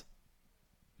 Yes.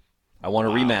 I want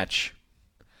a rematch.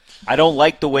 I don't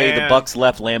like the way the Bucks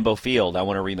left Lambeau Field. I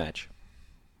want a rematch.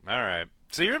 All right.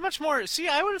 So you're much more. See,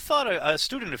 I would have thought a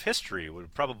student of history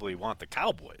would probably want the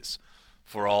Cowboys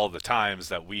for all the times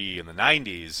that we in the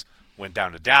 '90s went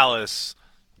down to Dallas.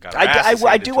 Got our asses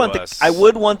I handed do to want us. I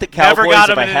would want the Cowboys Never got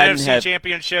if them I in an hadn't NFC had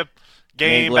Championship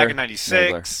game back in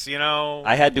 '96.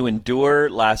 I had to endure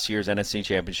last year's NFC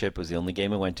Championship. It was the only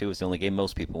game I went to. It was the only game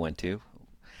most people went to.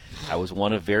 I was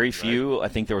one of very few. I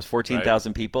think there was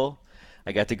 14,000 people.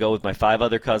 I got to go with my 5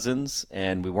 other cousins,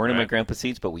 and we weren't in my grandpa's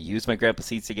seats, but we used my grandpa's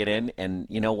seats to get in. And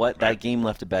you know what? That game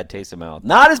left a bad taste in my mouth.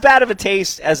 Not as bad of a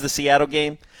taste as the Seattle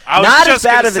game. Not as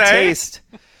bad of a taste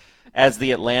as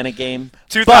the Atlanta game.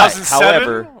 2007? But,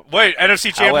 however, Wait,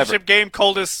 NFC Championship game,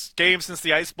 coldest game since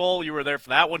the Ice Bowl. You were there for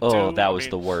that one too. Oh, that was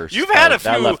the worst. You've had a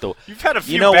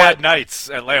few bad nights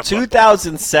at Lambeau.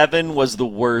 2007 was the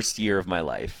worst year of my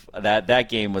life. That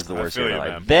game was the worst year of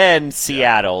my life. Then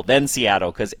Seattle,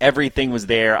 because everything was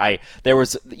there. There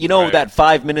was that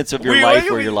 5 minutes of your life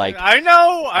where you're like, I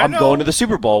know. I'm going to the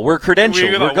Super Bowl. We're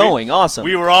credentialed. We're going. Awesome.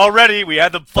 We were all ready. We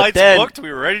had the flights booked.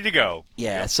 We were ready to go.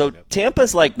 Yeah. So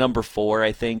Tampa's like number 4,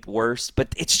 I think, worst.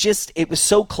 But it was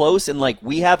so close, and like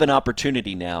we have an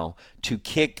opportunity now to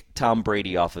kick Tom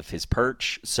Brady off of his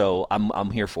perch. So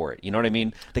I'm here for it. You know what I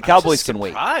mean? The Cowboys can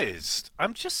wait.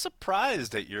 I'm just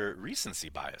surprised at your recency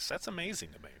bias. That's amazing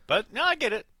to me. But no, I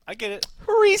get it.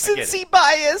 Recency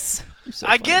bias. So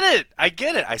I get it.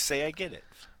 I say I get it.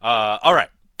 All right,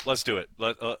 let's do it.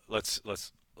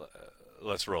 Let's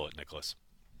roll it, Nicholas.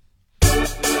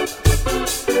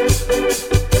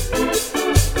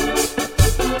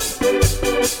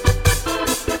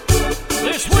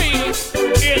 This week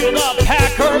in the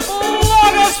Packer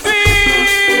blogosphere.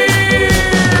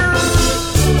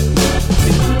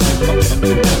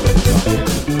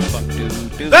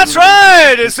 That's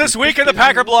right! It's this week in the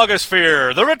Packer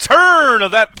blogosphere, the return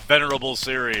of that venerable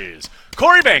series.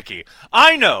 Corey Banky,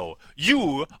 I know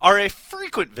you are a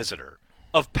frequent visitor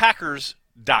of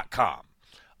Packers.com.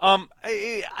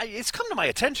 It's come to my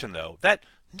attention, though, that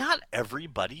not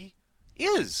everybody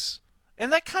is.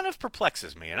 And that kind of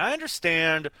perplexes me. And I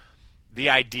understand the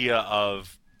idea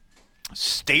of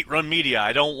state-run media.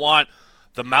 I don't want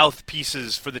the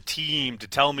mouthpieces for the team to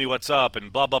tell me what's up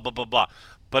and blah, blah, blah, blah, blah.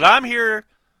 But I'm here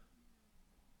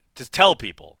to tell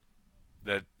people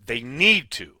that they need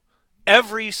to,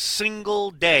 every single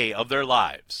day of their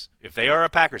lives, if they are a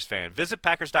Packers fan, visit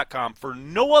Packers.com for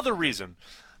no other reason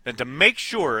than to make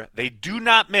sure they do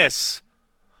not miss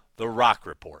the Rock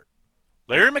Report.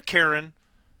 Larry McCarron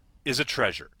is a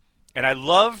treasure. And I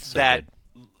love that.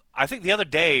 I think the other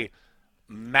day,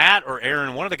 Matt or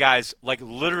Aaron, one of the guys, like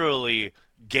literally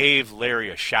gave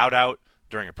Larry a shout out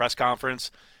during a press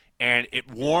conference, and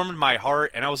it warmed my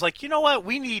heart. And I was like, you know what?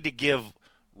 We need to give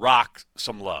Rock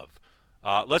some love.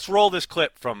 Let's roll this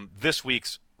clip from this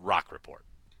week's Rock Report.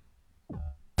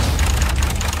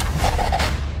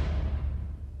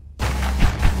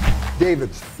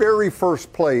 David's very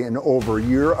first play in over a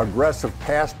year, aggressive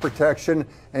pass protection,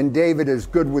 and David is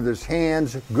good with his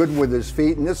hands, good with his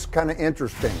feet, and this is kind of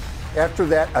interesting. After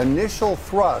that initial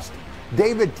thrust,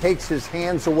 David takes his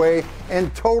hands away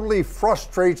and totally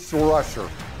frustrates the rusher.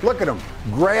 Look at him,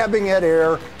 grabbing at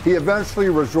air. He eventually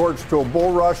resorts to a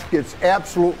bull rush, gets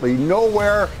absolutely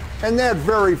nowhere, and that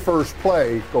very first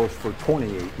play goes for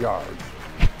 28 yards.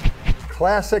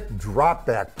 Classic drop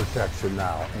back protection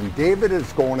now, and David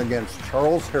is going against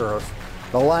Charles Harris,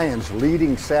 the Lions'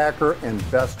 leading sacker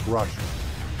and best rusher.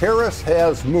 Harris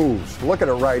has moves. Look at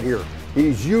it right here.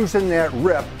 He's using that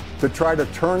rip to try to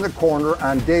turn the corner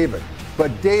on David,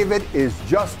 but David is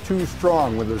just too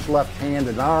strong with his left hand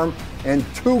and arm and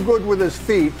too good with his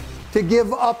feet to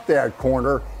give up that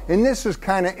corner, and this is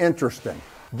kind of interesting.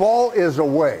 Ball is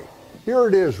away. Here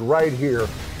it is right here.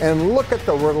 And look at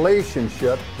the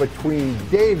relationship between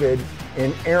David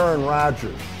and Aaron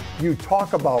Rodgers. You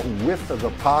talk about width of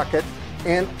the pocket,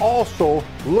 and also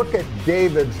look at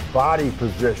David's body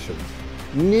position.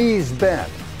 Knees bent,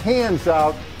 hands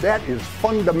out. That is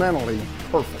fundamentally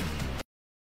perfect.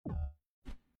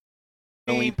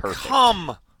 Perfect.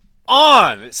 Come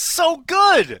on. It's so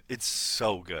good. It's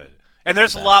so good. And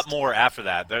there's a lot more after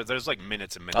that. There's like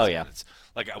minutes and minutes and minutes.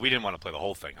 Like, we didn't want to play the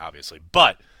whole thing, obviously.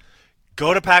 But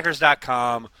go to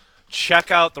Packers.com. Check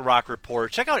out the Rock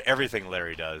Report. Check out everything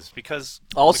Larry does, because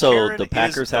also the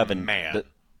Packers have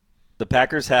the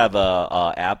Packers have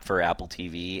a app for Apple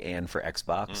TV and for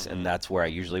Xbox, and that's where I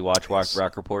usually watch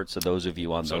Rock Report. So those of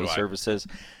you on those services,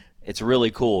 it's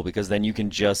really cool because then you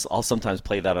can I'll sometimes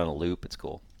play that on a loop. It's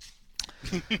cool.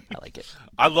 I like it.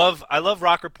 I love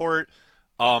Rock Report.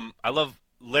 I love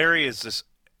Larry is just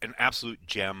an absolute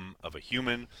gem of a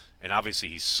human, and obviously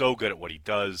he's so good at what he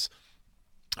does.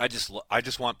 I just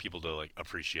want people to like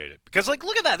appreciate it, because like,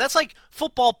 look at that. That's like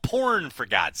football porn, for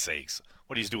God's sakes.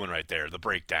 What he's doing right there, the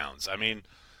breakdowns. I mean,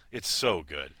 it's so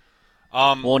good.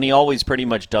 Well, and he always pretty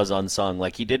much does unsung.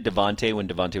 Like, he did Devontae when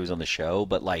Devontae was on the show,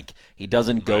 but like, he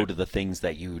doesn't go to the things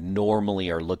that you normally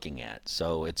are looking at.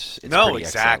 So it's pretty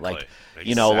exactly. excellent. Like,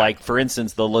 you know, like for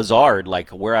instance, the Lazard, like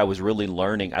where I was really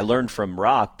learning, I learned from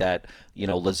Rock that, you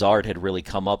know, Lazard had really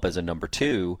come up as a number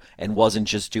 2 and wasn't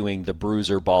just doing the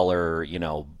bruiser baller, you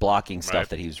know, blocking stuff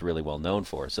that he was really well known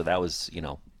for. So that was, you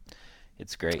know,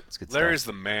 it's great. It's good Larry's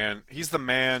stuff. the man. He's the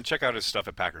man. Check out his stuff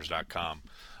at Packers.com.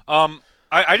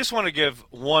 I just want to give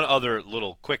one other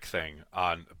little quick thing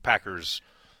on Packers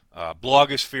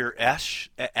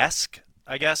blogosphere-esque,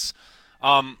 I guess.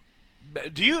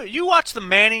 Do you watch the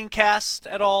Manning cast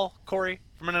at all, Corey?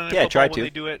 From an NFL I try when to. they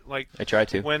do it, like I try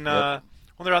to. when they're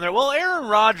on there. Well, Aaron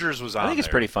Rodgers was on. I think it's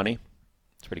there. pretty funny.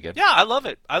 It's pretty good. Yeah, I love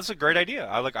it. That's a great idea.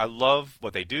 I love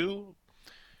what they do.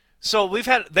 So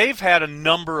they've had a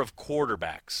number of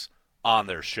quarterbacks on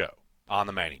their show, on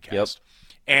the Manning cast.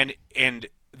 And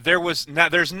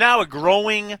there's now a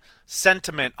growing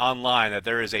sentiment online that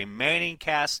there is a Manning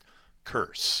cast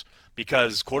curse,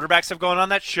 because quarterbacks have gone on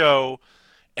that show,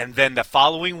 and then the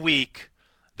following week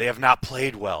they have not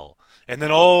played well, and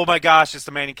then, oh my gosh, it's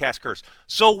the Manning cast curse.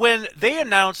 So when they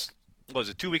announced, what was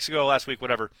it, 2 weeks ago, last week,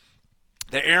 whatever,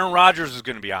 that Aaron Rodgers is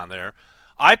going to be on there,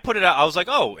 I put it out. I was like,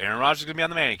 oh, Aaron Rodgers is going to be on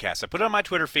the Manning cast. I put it on my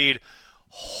Twitter feed.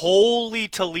 Holy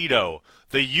Toledo.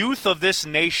 The youth of this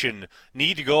nation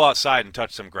need to go outside and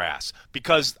touch some grass,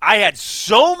 because I had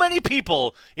so many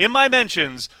people in my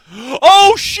mentions,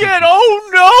 oh, shit, oh,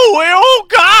 no, oh,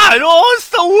 God, oh, it's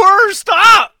the worst.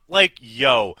 Ah! Like,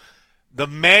 yo, the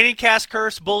Manning cast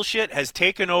curse bullshit has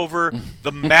taken over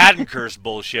the Madden curse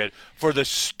bullshit for the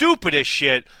stupidest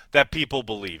shit that people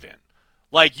believe in.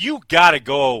 Like, you got to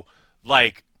go,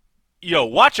 like,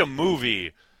 watch a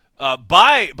movie.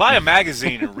 Buy a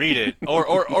magazine and read it,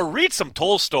 or read some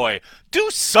Tolstoy. Do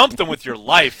something with your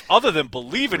life other than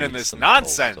believing in this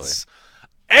nonsense.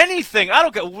 Anything, I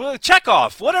don't care.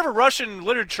 Chekhov, whatever Russian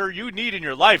literature you need in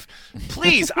your life,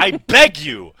 please, I beg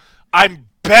you. I'm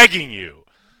begging you.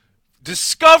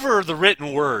 Discover the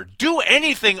written word. Do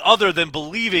anything other than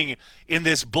believing in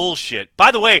this bullshit. By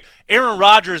the way, Aaron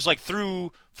Rodgers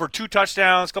threw for 2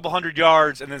 touchdowns, a couple 100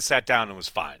 yards, and then sat down and was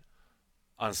fine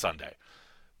on Sunday.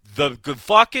 The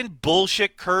fucking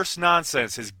bullshit curse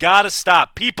nonsense has got to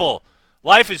stop. People,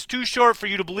 life is too short for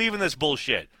you to believe in this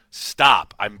bullshit.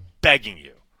 Stop. I'm begging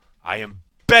you. I am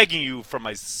begging you from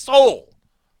my soul.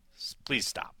 Please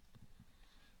stop.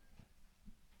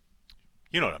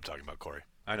 You know what I'm talking about, Corey.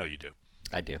 I know you do.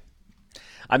 I do.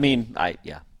 I mean, I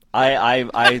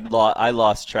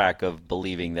lost track of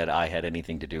believing that I had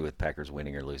anything to do with Packers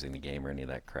winning or losing the game or any of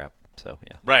that crap. So,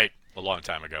 yeah. Right. A long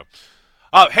time ago.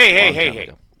 Oh,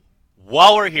 hey.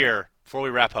 While we're here, before we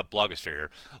wrap up Blogosphere here,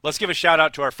 let's give a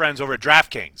shout-out to our friends over at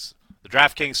DraftKings, the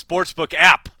DraftKings Sportsbook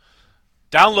app.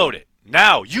 Download it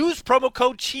now. Use promo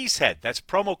code Cheesehead. That's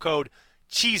promo code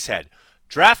Cheesehead.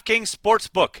 DraftKings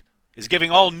Sportsbook is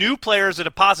giving all new players a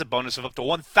deposit bonus of up to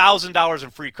 $1,000 in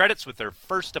free credits with their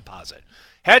first deposit.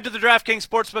 Head to the DraftKings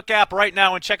Sportsbook app right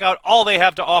now and check out all they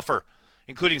have to offer,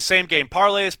 including same-game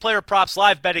parlays, player props,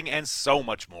 live betting, and so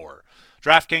much more.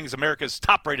 DraftKings, America's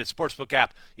top-rated sportsbook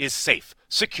app, is safe,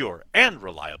 secure, and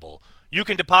reliable. You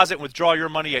can deposit and withdraw your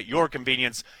money at your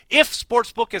convenience. If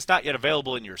Sportsbook is not yet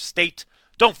available in your state,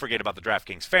 don't forget about the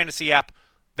DraftKings Fantasy app.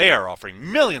 They are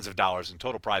offering millions of dollars in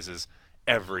total prizes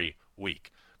every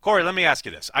week. Corey, let me ask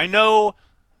you this. I know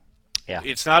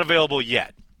it's not available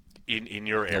yet in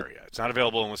your area. It's not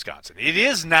available in Wisconsin. It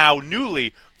is now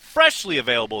freshly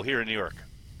available here in New York.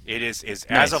 It is nice.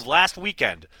 As of last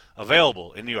weekend,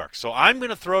 available in New York. So I'm going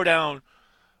to throw down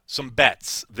some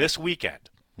bets this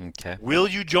weekend. Okay. Will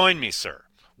you join me, sir?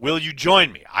 Will you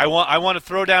join me? I want to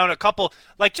throw down a couple,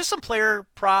 like just some player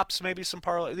props, maybe some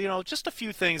parlay, just a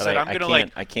few things that I'm going to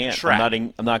like. I can't. Track.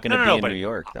 I'm not going to be in New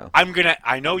York though.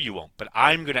 I know you won't, but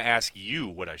I'm going to ask you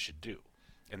what I should do,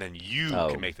 and then you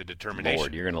can make the determination.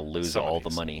 Lord, you're going to lose all the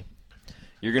money.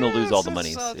 You're going to lose all the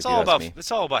money. It's all about.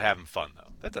 It's all about having fun,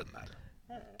 though. That doesn't matter.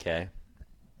 Okay.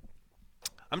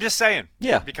 I'm just saying.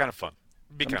 Yeah. It'd be kind of fun.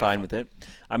 I'm fine with it.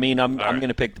 I mean, I'm going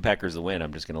to pick the Packers to win.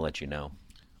 I'm just going to let you know.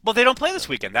 Well, they don't play this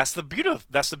weekend. That's the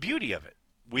beauty of it.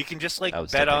 We can just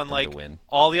bet on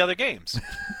all the other games.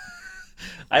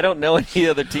 I don't know any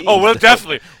other teams. Oh, we're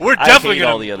definitely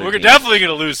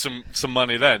gonna lose some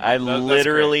money then. I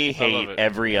literally hate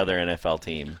every other NFL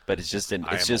team, but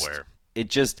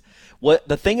what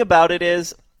the thing about it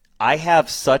is, I have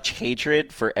such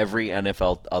hatred for every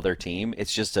NFL other team.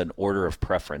 It's just an order of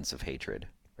preference of hatred,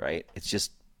 right? It's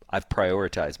just I've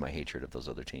prioritized my hatred of those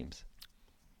other teams.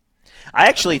 I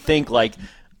actually think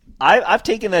I've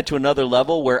taken that to another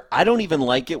level where I don't even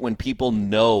like it when people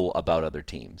know about other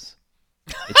teams.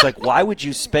 It's like, why would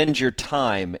you spend your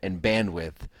time and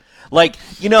bandwidth? Like,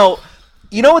 you know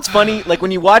what's funny? Like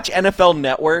when you watch NFL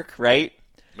Network, right?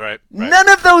 Right. None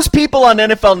of those people on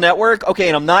NFL Network, okay,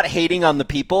 and I'm not hating on the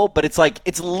people, but it's like,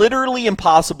 it's literally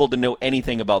impossible to know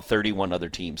anything about 31 other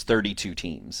teams, 32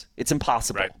 teams. It's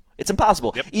impossible. Right. It's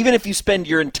impossible. Yep. Even if you spend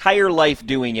your entire life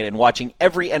doing it and watching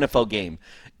every NFL game.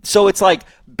 So it's like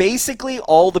basically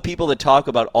all the people that talk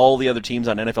about all the other teams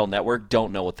on NFL Network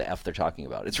don't know what the F they're talking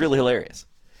about. It's really hilarious.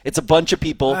 It's a bunch of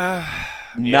people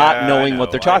not knowing what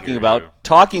they're talking about,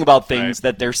 talking about things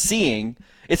that they're seeing.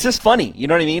 It's just funny. You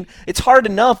know what I mean? It's hard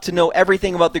enough to know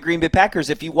everything about the Green Bay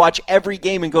Packers if you watch every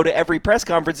game and go to every press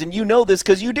conference, and you know this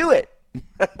because you do it.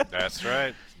 That's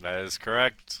right. That is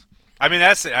correct. I mean,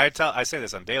 I say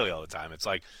this on Daily all the time. It's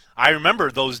like I remember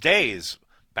those days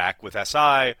back with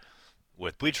SI,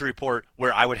 with Bleacher Report,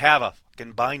 where I would have a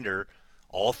fucking binder,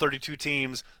 all 32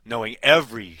 teams, knowing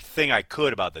everything I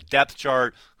could about the depth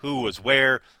chart, who was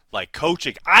where, like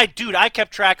coaching. I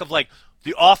kept track of like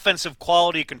the offensive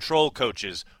quality control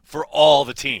coaches for all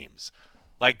the teams.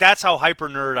 Like that's how hyper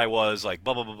nerd I was. Like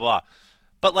blah blah blah blah.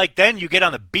 But like then you get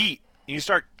on the beat and you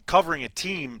start covering a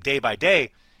team day by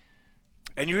day.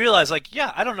 And you realize, like,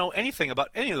 yeah, I don't know anything about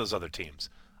any of those other teams.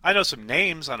 I know some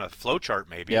names on a flow chart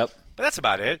maybe, but that's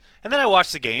about it. And then I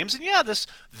watch the games, and yeah, this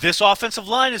offensive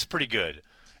line is pretty good.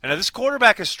 And this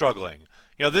quarterback is struggling.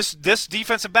 This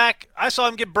defensive back, I saw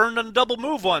him get burned on a double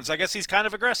move once. I guess he's kind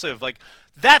of aggressive. Like,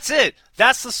 that's it.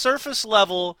 That's the surface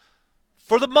level,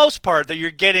 for the most part, that you're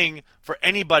getting for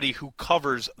anybody who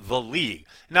covers the league.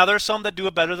 Now, there are some that do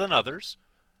it better than others.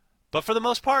 But for the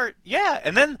most part, yeah.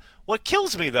 And then what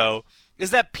kills me, though, is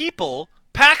that people,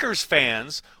 Packers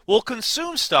fans, will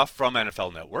consume stuff from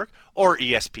NFL Network or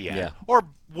ESPN or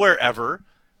wherever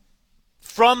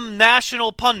from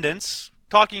national pundits,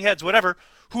 talking heads, whatever,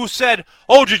 who said,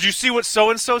 oh, did you see what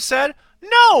so-and-so said?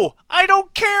 No, I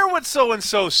don't care what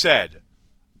so-and-so said.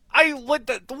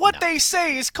 What they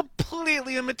say is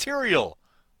completely immaterial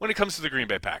when it comes to the Green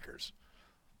Bay Packers.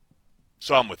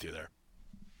 So I'm with you there.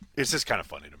 It's just kind of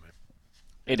funny to me.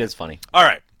 It is funny. All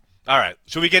right.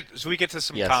 Should we get to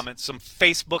some comments, some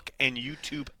Facebook and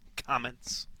YouTube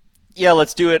comments? Yeah,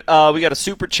 let's do it. We got a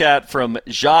super chat from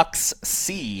Jacques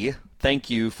C. Thank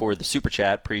you for the super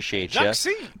chat. Appreciate you. Jacques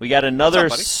C. We got another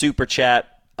super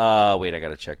chat Wait, I got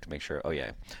to check to make sure. Oh,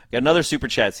 yeah. We got another super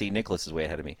chat. See, Nicholas is way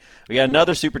ahead of me. We got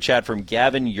another super chat from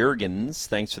Gavin Jurgens.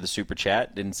 Thanks for the super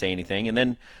chat. Didn't say anything. And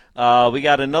then we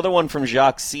got another one from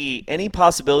Jacques C. Any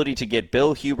possibility to get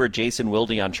Bill Huber, Jason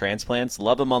Wilde on transplants?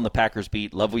 Love him on the Packers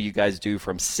beat. Love what you guys do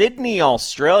from Sydney,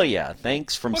 Australia.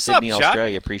 Thanks from What's Sydney, up, Jack?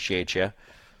 Australia. Appreciate you.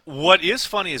 What is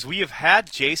funny is we have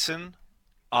had Jason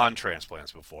on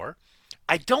transplants before.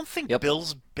 I don't think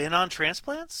Bill's been on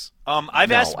transplants.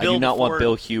 I've asked Bill I do not before. want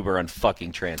Bill Huber on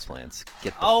fucking transplants.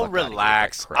 Get the Oh, fuck outta here with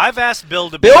relax. that crap. I've asked Bill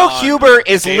to be Bill on Huber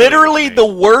is daily literally with me. the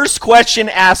worst question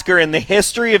asker in the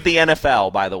history of the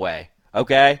NFL, by the way.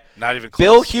 Okay? Not even close.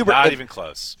 Bill Huber. Not even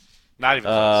close. Not even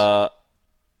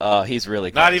close. He's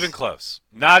really close. Not even close.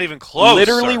 Not even close.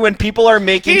 Literally, sir. when people are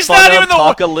making He's fun not of even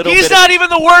talk a little He's bit. not even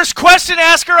the worst question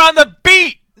asker on the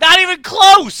beat. Not even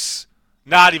close.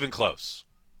 Not even close.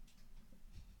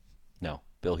 No,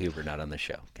 Bill Huber not on the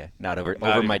show. Okay, not over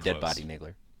Not even my close. dead body,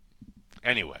 Nagler.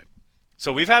 Anyway,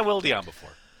 so we've had Wilde on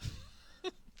before.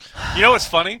 You know what's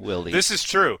funny? Wilde. This is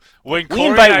true. When We Corey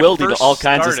invite and I Wilde to first all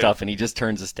kinds of started, stuff, and he just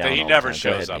turns us down. He all never the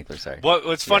time. Go shows ahead, up. Nagler, sorry.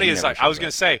 What's funny he is never I was shows going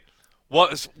up. to say,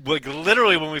 like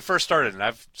literally when we first started, and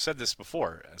I've said this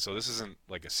before, so this isn't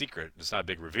like a secret. It's not a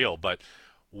big reveal, but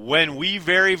when we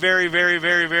very, very, very,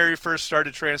 very, very first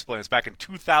started transplants back in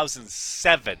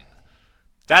 2007,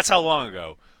 that's how long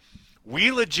ago.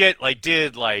 We legit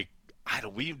did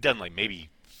we've done maybe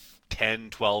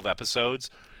 10, 12 episodes,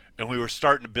 and we were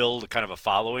starting to build kind of a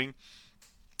following.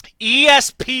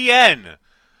 ESPN,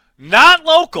 not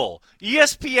local,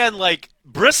 ESPN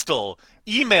Bristol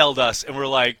emailed us and were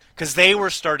like, because they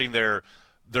were starting their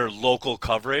local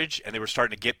coverage and they were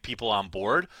starting to get people on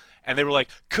board, and they were like,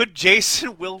 could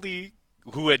Jason Wilde,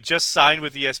 who had just signed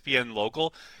with ESPN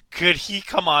local, could he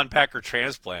come on Packer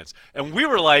Transplants? And we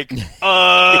were like,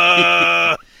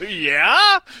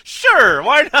 yeah, sure,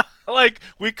 why not?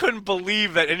 We couldn't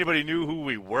believe that anybody knew who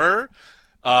we were.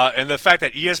 And the fact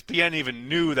that ESPN even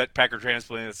knew that Packer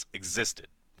Transplants existed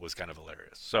was kind of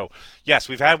hilarious. So, yes,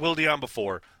 we've had Wilde on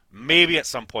before. Maybe at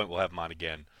some point we'll have him on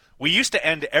again. We used to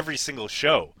end every single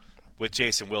show with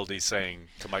Jason Wilde saying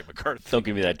to Mike McCarthy. Don't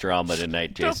give me that drama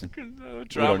tonight, Jason.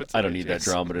 I don't need that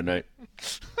Jason. drama tonight.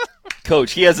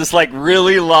 Coach, he has this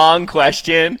really long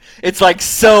question. It's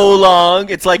so long.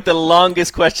 It's the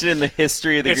longest question in the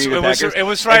history of the Green Bay Packers. It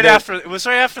was right after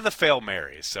the fail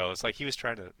Mary. So it's he was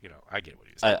trying to, I get what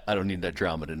he was saying. I don't need that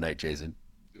drama tonight, Jason.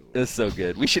 It's so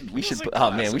good. We should. a Oh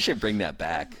man, classic. we should bring that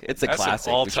back. It's a That's an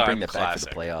classic. We should bring that back for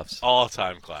the classic. playoffs.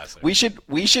 All-time classic. We can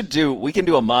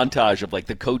do a montage of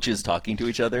the coaches talking to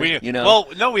each other. Well,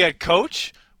 no, we had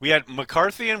Coach, we had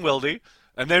McCarthy and Wilde,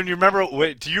 and then you remember?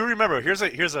 Do you remember? Here's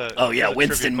a. Oh yeah, here's a Winston trivia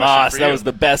question Moss. for That you. was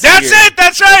the best. That's year. it.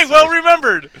 That's right. Well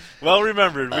remembered.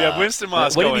 We had Winston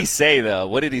Moss. What going. did he say though?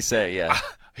 What did he say? Yeah.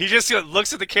 He just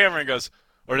looks at the camera and goes,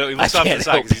 or no, he looks I off to the can't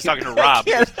side help because he's talking to Rob.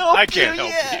 I can't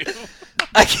help you. you.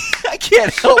 I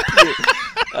can't help you.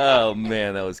 Oh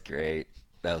man, that was great.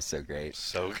 That was so great.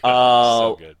 So good.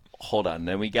 So good. Hold on.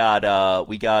 Then we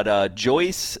got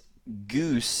Joyce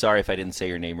Goose. Sorry if I didn't say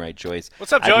your name right, Joyce.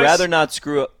 What's up, Joyce? I'd rather not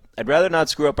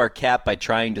screw up our cap by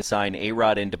trying to sign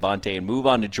A-Rod and Devontae and move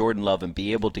on to Jordan Love and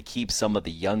be able to keep some of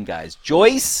the young guys.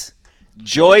 Joyce.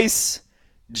 I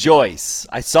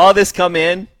saw this come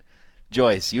in.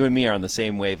 Joyce, you and me are on the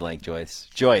same wavelength,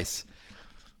 Joyce.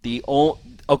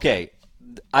 Okay.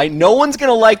 No one's going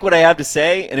to like what I have to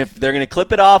say, and if they're going to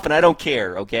clip it off, and I don't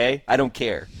care, okay? I don't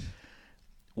care.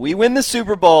 We win the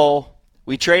Super Bowl.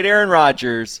 We trade Aaron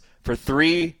Rodgers for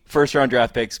 3 first-round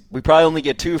draft picks. We probably only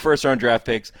get 2 first-round draft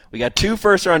picks. We got 2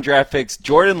 first-round draft picks.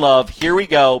 Jordan Love, here we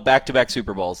go. Back-to-back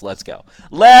Super Bowls. Let's go.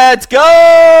 Let's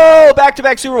go!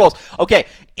 Back-to-back Super Bowls. Okay,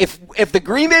 if the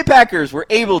Green Bay Packers were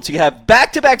able to have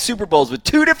back-to-back Super Bowls with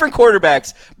 2 different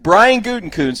quarterbacks, Brian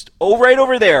Gutekunst, right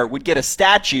over there, would get a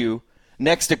statue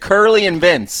next to Curly and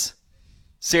Vince.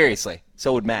 Seriously.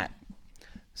 So would Matt.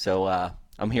 So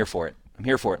I'm here for it.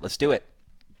 Let's do it.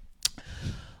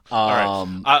 All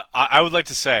right. I would like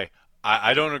to say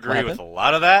I don't agree with a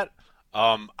lot of that.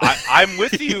 I'm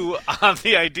with you on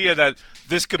the idea that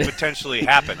this could potentially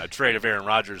happen, a trade of Aaron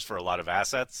Rodgers for a lot of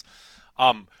assets.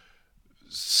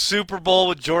 Super Bowl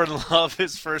with Jordan Love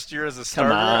his first year as a starter.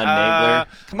 Come on, Nagler.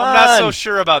 I'm not so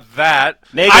sure about that.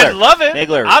 Nagler. I love it,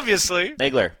 Nagler. obviously.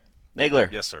 Nagler.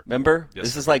 Yes, sir. Remember? Yes,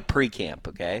 This sir. is like pre-camp,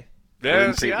 okay?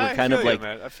 Yeah, we're kind of like,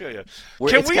 man. I feel you.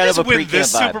 We're- Can it's we kind just of a win pre-camp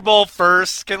this vibe. Super Bowl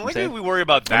first? Can we saying? worry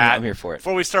about that? I'm here for it.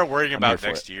 Before we start worrying here about for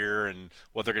next it. year and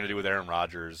what they're going to do with Aaron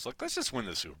Rodgers. Let's just win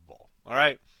the Super Bowl. All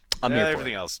right? I'm here for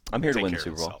Everything it. else. I'm here to take win the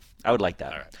care of Super Bowl. itself. I would like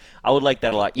that. All right. I would like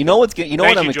that a lot. You know what's good? You know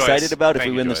Thank what I'm you, Joyce. excited about if Thank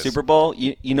we you, win the Joyce. Super Bowl?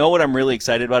 You know what I'm really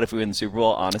excited about if we win the Super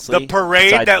Bowl, honestly? The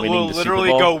parade besides that winning will the Super literally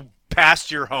Bowl? go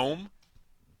past your home.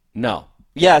 No.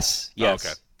 Yes. Oh, okay.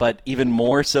 But even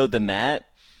more so than that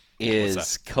is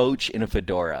What's Coach in a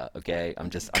fedora, okay?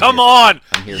 Come on.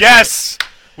 I'm here for Yes.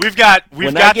 We've got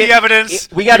the evidence.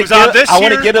 We got to He was on this I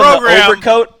want to year's get him program. the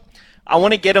overcoat. I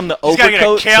want to get him the He's got to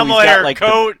overcoat. get a camel so he's got, hair like,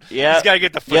 coat. Yeah. He's got to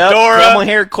get the Yep, fedora. camel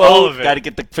hair All coat. of it. Got to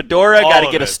get the fedora. All Got to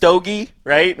of get a it. stogie,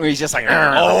 right? Where he's just like,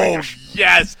 Oh,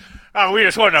 yes. Oh, we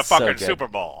just won a So fucking good. Super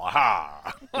Bowl.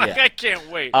 Aha. Yeah. I can't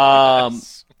wait.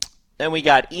 Then we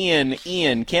got Ian.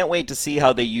 Ian, can't wait to see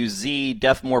how they use Z.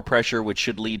 Def more pressure, which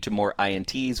should lead to more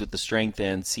INTs with the strength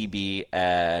and CB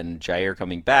and Jair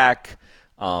coming back.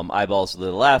 Eyeballs to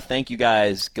the left. Thank you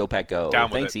guys. Go Pack Go. Down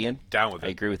with Thanks, it. Ian. Down with it. I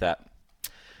agree with that.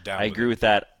 Down I with agree it. with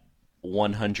that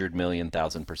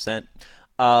 100,000,000%.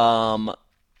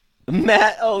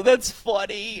 Matt, oh, that's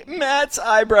funny. Matt's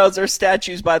eyebrows are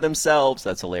statues by themselves.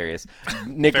 That's hilarious.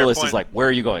 Nicholas point. is like, where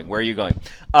are you going? Where are you going?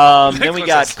 Then we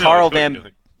got Nicholas is Carl still Van...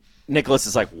 doing- Nicholas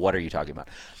is like, what are you talking about?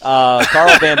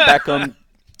 Carl Van Beckham,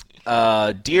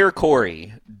 dear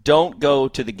Corey, don't go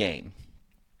to the game.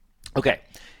 Okay,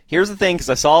 here's the thing, because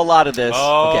I saw a lot of this.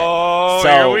 Oh, okay.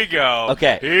 So, here we go.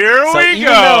 Okay, Here so we even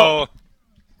go.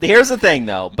 Here's the thing,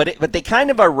 though, but they kind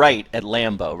of are right at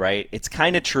Lambeau, right? It's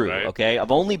kind of true, Right. okay?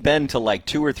 I've only been to like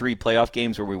 2 or 3 playoff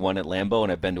games where we won at Lambeau,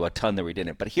 and I've been to a ton that we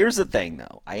didn't. But here's the thing,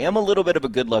 though. I am a little bit of a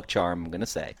good luck charm, I'm going to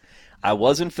say. I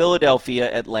was in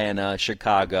Philadelphia, Atlanta,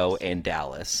 Chicago, and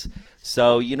Dallas.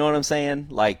 So, you know what I'm saying?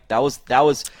 Like, that was,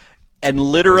 and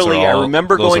literally, I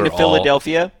remember going to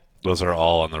Philadelphia. Those are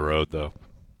all on the road, though.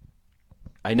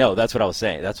 I know, that's what I was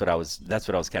saying. That's what I was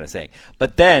kind of saying.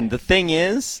 But then the thing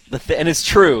is, and it's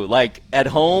true. Like at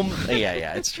home,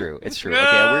 yeah, it's true. It's true.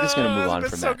 Okay, we're just gonna move on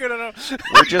from that.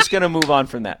 We're just gonna move on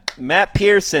from that. Matt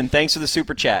Pearson, thanks for the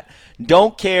super chat.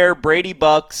 Don't care. Brady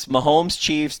Bucks, Mahomes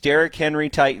Chiefs, Derrick Henry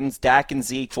Titans, Dak and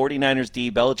Zeke, 49ers D,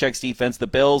 Belichick's defense, the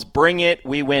Bills. Bring it.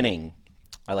 We winning.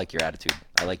 I like your attitude.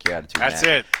 That's Matt.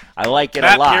 it. I like it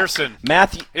Matt a lot. Pearson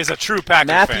Matthew is a true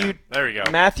Packers fan. There we go.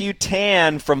 Matthew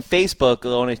Tan from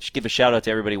Facebook. I want to give a shout out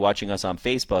to everybody watching us on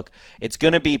Facebook. It's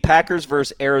going to be Packers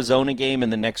versus Arizona game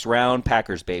in the next round.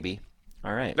 Packers, baby.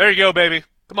 All right. There you go, baby.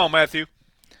 Come on, Matthew.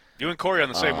 You and Corey on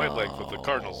the same wavelength with the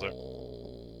Cardinals there.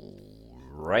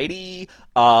 Righty.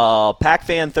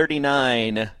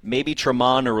 PacFan39. Maybe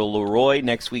Tremont or Leroy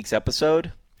next week's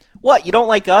episode. What? You don't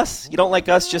like us? You don't like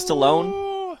us just alone?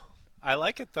 Ooh, I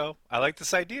like it, though. I like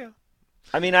this idea.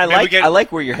 I mean, Maybe we get- I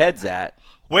like where your head's at.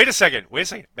 Wait a second.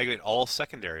 Make it all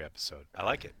secondary episode. I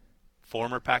like it.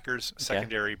 Former Packers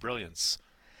secondary brilliance.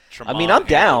 I mean, Tremont I'm and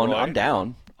down. Leroy. I'm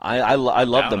down. I love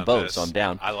Down them on both, this. so I'm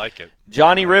down. I like it.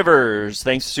 Johnny Rivers,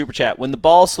 thanks to Super Chat. When the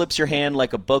ball slips your hand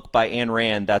like a book by Ayn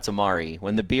Rand, that's Amari.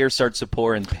 When the beer starts to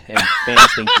pour and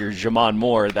fans think you're Jamon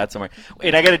Moore, that's Amari.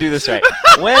 Wait, I got to do this right.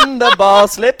 When the ball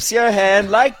slips your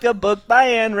hand like a book by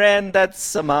Ayn Rand,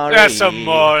 that's Amari. That's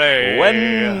Amari.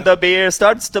 When the beer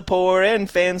starts to pour and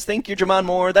fans think you're Jamon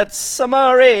Moore, that's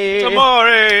Amari.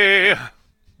 Amari.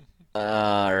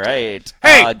 All right.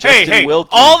 Hey, Justin Wilkie.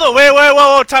 All the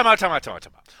whoa, time out.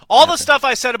 All the stuff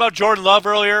I said about Jordan Love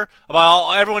earlier,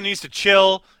 about everyone needs to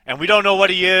chill, and we don't know what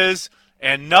he is,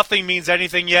 and nothing means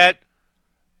anything yet.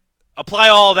 Apply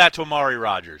all that to Amari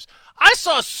Rodgers. I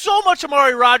saw so much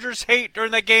Amari Rodgers hate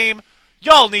during that game.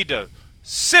 Y'all need to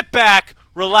sit back,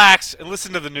 relax, and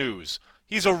listen to the news.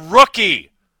 He's a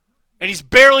rookie, and he's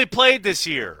barely played this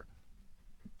year.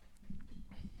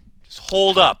 Just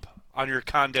hold up on your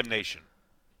condemnation.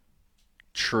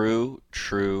 True.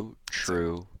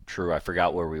 I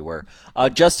forgot where we were.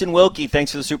 Justin Wilkie,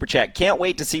 thanks for the super chat. Can't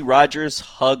wait to see Rodgers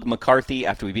hug McCarthy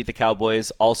after we beat the Cowboys.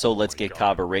 Also, let's get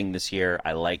Cobb a ring this year.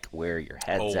 I like where your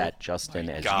head's at, Justin,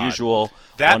 as usual.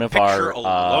 That one of picture our,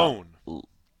 alone.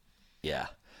 Yeah.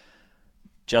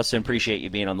 Justin, appreciate you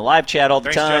being on the live chat all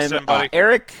the Thanks, time. Justin, buddy.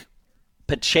 Eric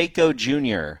Pacheco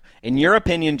Jr., in your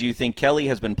opinion, do you think Kelly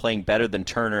has been playing better than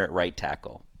Turner at right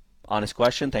tackle? Honest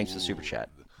question. Thanks for the super chat.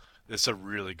 This is a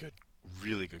really good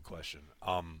question.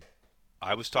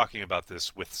 I was talking about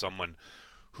this with someone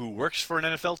who works for an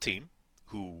NFL team,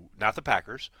 not the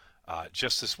Packers,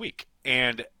 just this week.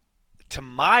 And to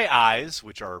my eyes,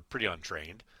 which are pretty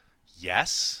untrained,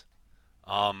 yes.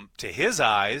 To his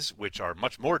eyes, which are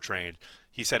much more trained,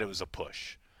 he said it was a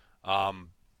push.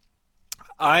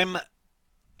 I'm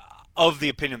of the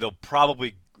opinion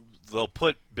they'll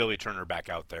put Billy Turner back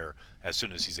out there as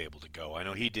soon as he's able to go. I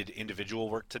know he did individual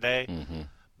work today,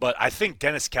 but I think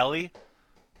Dennis Kelly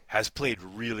has played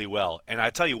really well. And I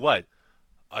tell you what,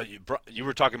 you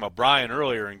were talking about Brian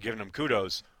earlier and giving him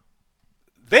kudos.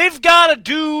 They've got a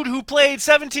dude who played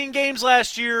 17 games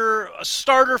last year, a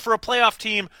starter for a playoff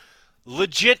team,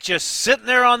 legit just sitting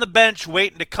there on the bench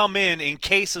waiting to come in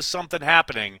case of something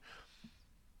happening.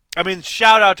 I mean,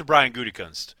 shout out to Brian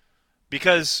Gutekunst.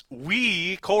 Because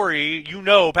we, Corey,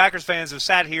 Packers fans have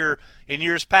sat here in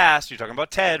years past, you're talking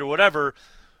about Ted or whatever,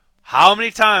 how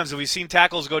many times have we seen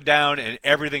tackles go down and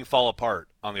everything fall apart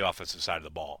on the offensive side of the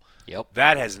ball? Yep.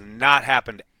 That has not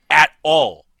happened at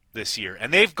all this year.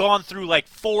 And they've gone through like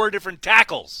 4 different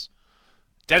tackles.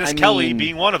 Dennis Kelly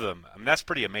being one of them. I mean, that's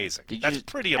pretty amazing. That's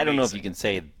pretty amazing. I don't know if you can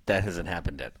say that hasn't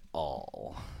happened at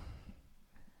all.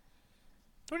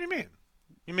 What do you mean?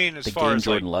 You mean as the far game as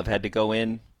Jordan Love had to go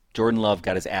in? Jordan Love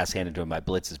got his ass handed to him by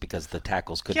blitzes because the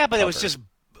tackles couldn't Yeah, but cover. it was just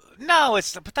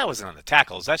but that wasn't on the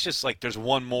tackles. That's just like there's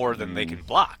one more than they can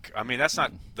block. I mean, that's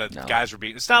not guys were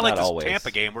being. It's not like this always. Tampa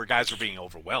game where guys were being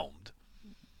overwhelmed.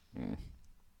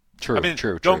 True. I mean,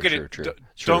 true. Don't get it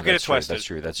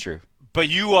twisted. That's true. But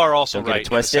you are also Don't get it right in the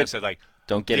twisted. sense that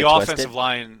Don't get the it twisted. offensive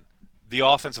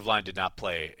line did not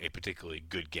play a particularly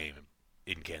good game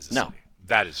in Kansas No. City.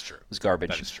 That is true. It was garbage.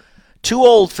 That is true. Too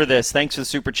old for this. Thanks for the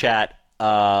super chat.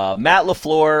 Matt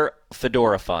LaFleur,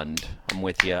 Fedora Fund. I'm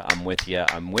with you. Mark,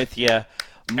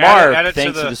 add it to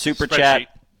thanks for the super spreadsheet.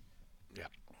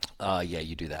 chat. Yeah,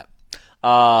 you do that.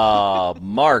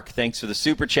 Mark, thanks for the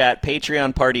super chat.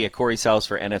 Patreon party at Corey's house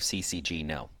for NFCCG.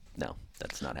 No,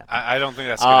 that's not happening. I don't think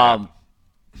that's going to happen.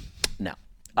 No.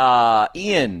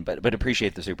 Ian, but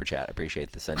appreciate the super chat.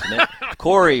 Appreciate the sentiment.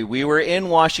 Corey, we were in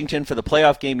Washington for the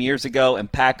playoff game years ago,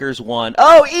 and Packers won.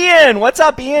 Oh, Ian, what's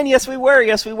up, Ian? Yes, we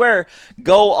were.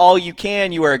 Go all you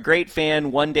can. You are a great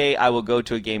fan. One day I will go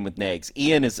to a game with Nags.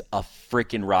 Ian is a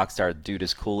freaking rock star. Dude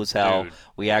is cool as hell. Dude,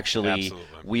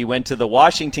 We went to the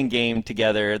Washington game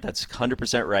together. That's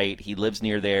 100% right. He lives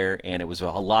near there, and it was a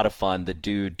lot of fun. The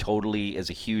dude totally is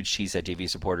a huge Cheesehead TV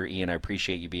supporter. Ian, I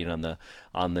appreciate you being on the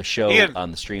show,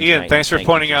 on the stream Ian, tonight. thanks for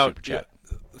pointing you out. super chat.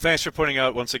 Thanks for pointing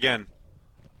out once again.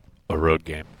 A road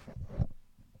game.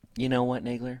 You know what,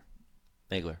 Nagler?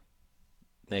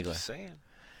 Saying.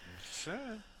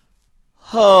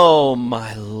 Oh,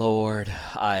 my Lord.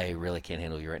 I really can't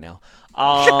handle you right now.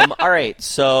 All right,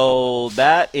 so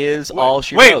that is all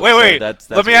she wrote. Wait. So that's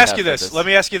Let me ask you this.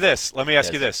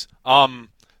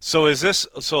 So is this?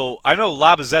 So I know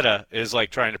Labazetta is like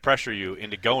trying to pressure you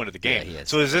into going to the game. Yeah, he is.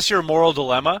 So is this your moral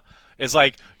dilemma? It's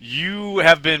like you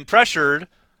have been pressured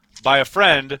by a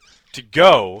friend to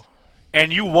go,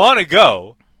 and you want to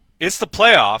go. It's the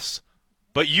playoffs,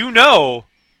 but you know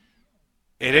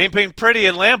it ain't been pretty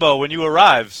in Lambeau when you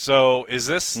arrive. So is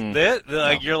this it? Like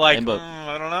No. you're like, Lambeau.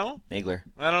 I don't know. Nagler.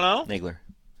 I don't know. Nagler.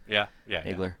 Yeah.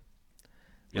 Nagler.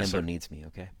 Yes, Lambeau sir. needs me,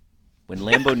 okay? When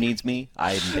Lambeau needs me,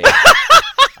 I am there.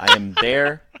 I am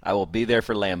there. I will be there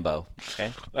for Lambeau,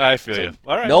 okay? I feel you.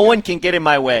 All right. No one can get in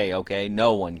my way, okay?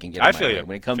 No one can get in I my feel way. you.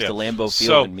 When it comes Yeah. to Lambeau Field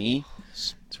So- and me,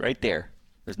 it's right there.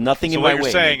 There's nothing So in what my you're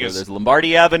way. saying Nagler. is- There's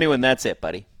Lombardi Avenue, and that's it,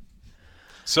 buddy.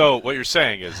 So what you're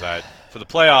saying is that for the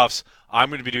playoffs, I'm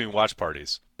going to be doing watch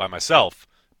parties by myself,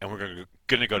 and we're going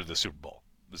to go to the Super Bowl.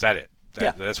 Is that it?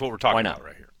 Yeah. That's what we're talking Why not? about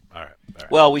right here. All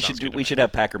right. Well, we Sounds should good to we me. should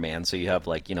have Packer Man, so you have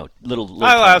like little.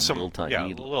 I'll tongue, have some. little tongue. Yeah, you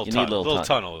need, little you tongue. need little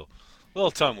tongue.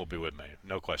 Little tongue will be with me.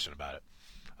 No question about it.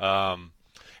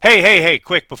 Hey!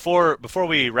 Quick before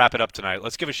we wrap it up tonight,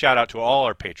 let's give a shout out to all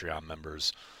our Patreon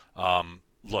members.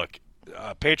 Look,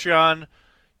 Patreon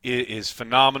is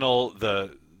phenomenal.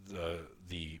 The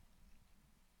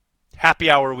happy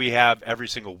hour we have every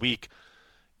single week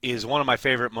is one of my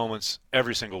favorite moments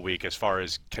every single week as far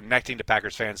as connecting to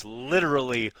Packers fans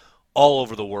literally all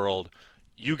over the world.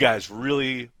 You guys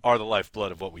really are the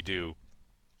lifeblood of what we do.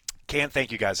 Can't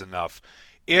thank you guys enough.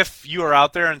 If you are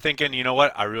out there and thinking, you know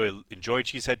what, I really enjoy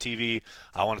Cheesehead TV,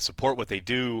 I want to support what they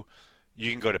do, you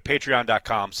can go to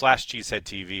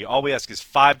patreon.com/cheeseheadtv. All we ask is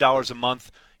 $5 a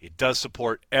month. It does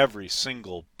support every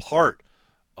single part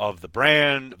of the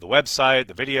brand, the website,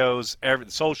 the videos,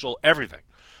 the social, everything.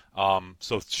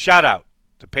 So shout out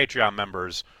to Patreon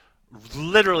members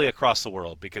literally across the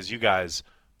world because you guys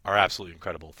are absolutely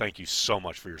incredible. Thank you so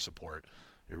much for your support.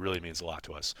 It really means a lot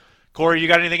to us. Corey, you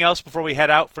got anything else before we head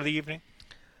out for the evening?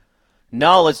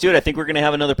 No, let's do it. I think we're going to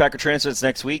have another Packer Transfers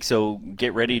next week, so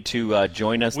get ready to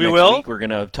join us next week. We're going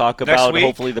to talk about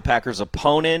hopefully the Packers'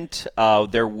 opponent.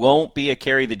 There won't be a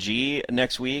Carry the G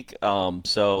next week, but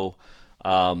Carry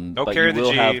the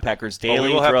we'll G, have Packers but we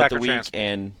Daily will have throughout Packer the week. Transfer.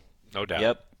 And No doubt.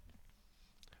 Yep.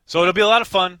 So it'll be a lot of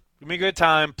fun. It'll be a good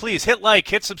time. Please hit like,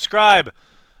 hit subscribe.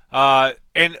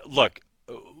 And look,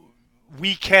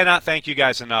 we cannot thank you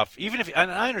guys enough.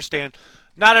 And I understand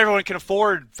not everyone can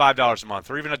afford $5 a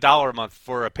month or even $1 a month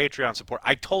for a Patreon support.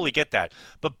 I totally get that.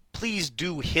 But please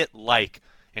do hit like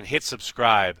and hit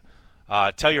subscribe.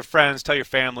 Tell your friends, tell your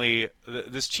family.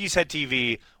 This Cheesehead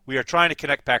TV, we are trying to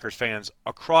connect Packers fans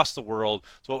across the world.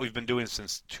 It's what we've been doing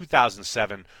since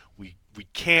 2007. We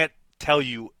can't tell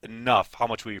you enough how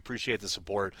much we appreciate the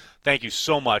support. Thank you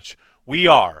so much. We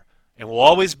are, and will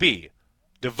always be,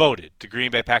 devoted to Green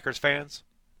Bay Packers fans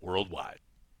worldwide.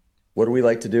 What do we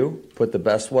like to do? Put the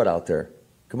best what out there?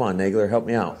 Come on, Nagler, help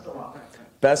me out.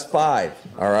 Best 5,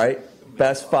 all right?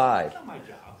 Best 5.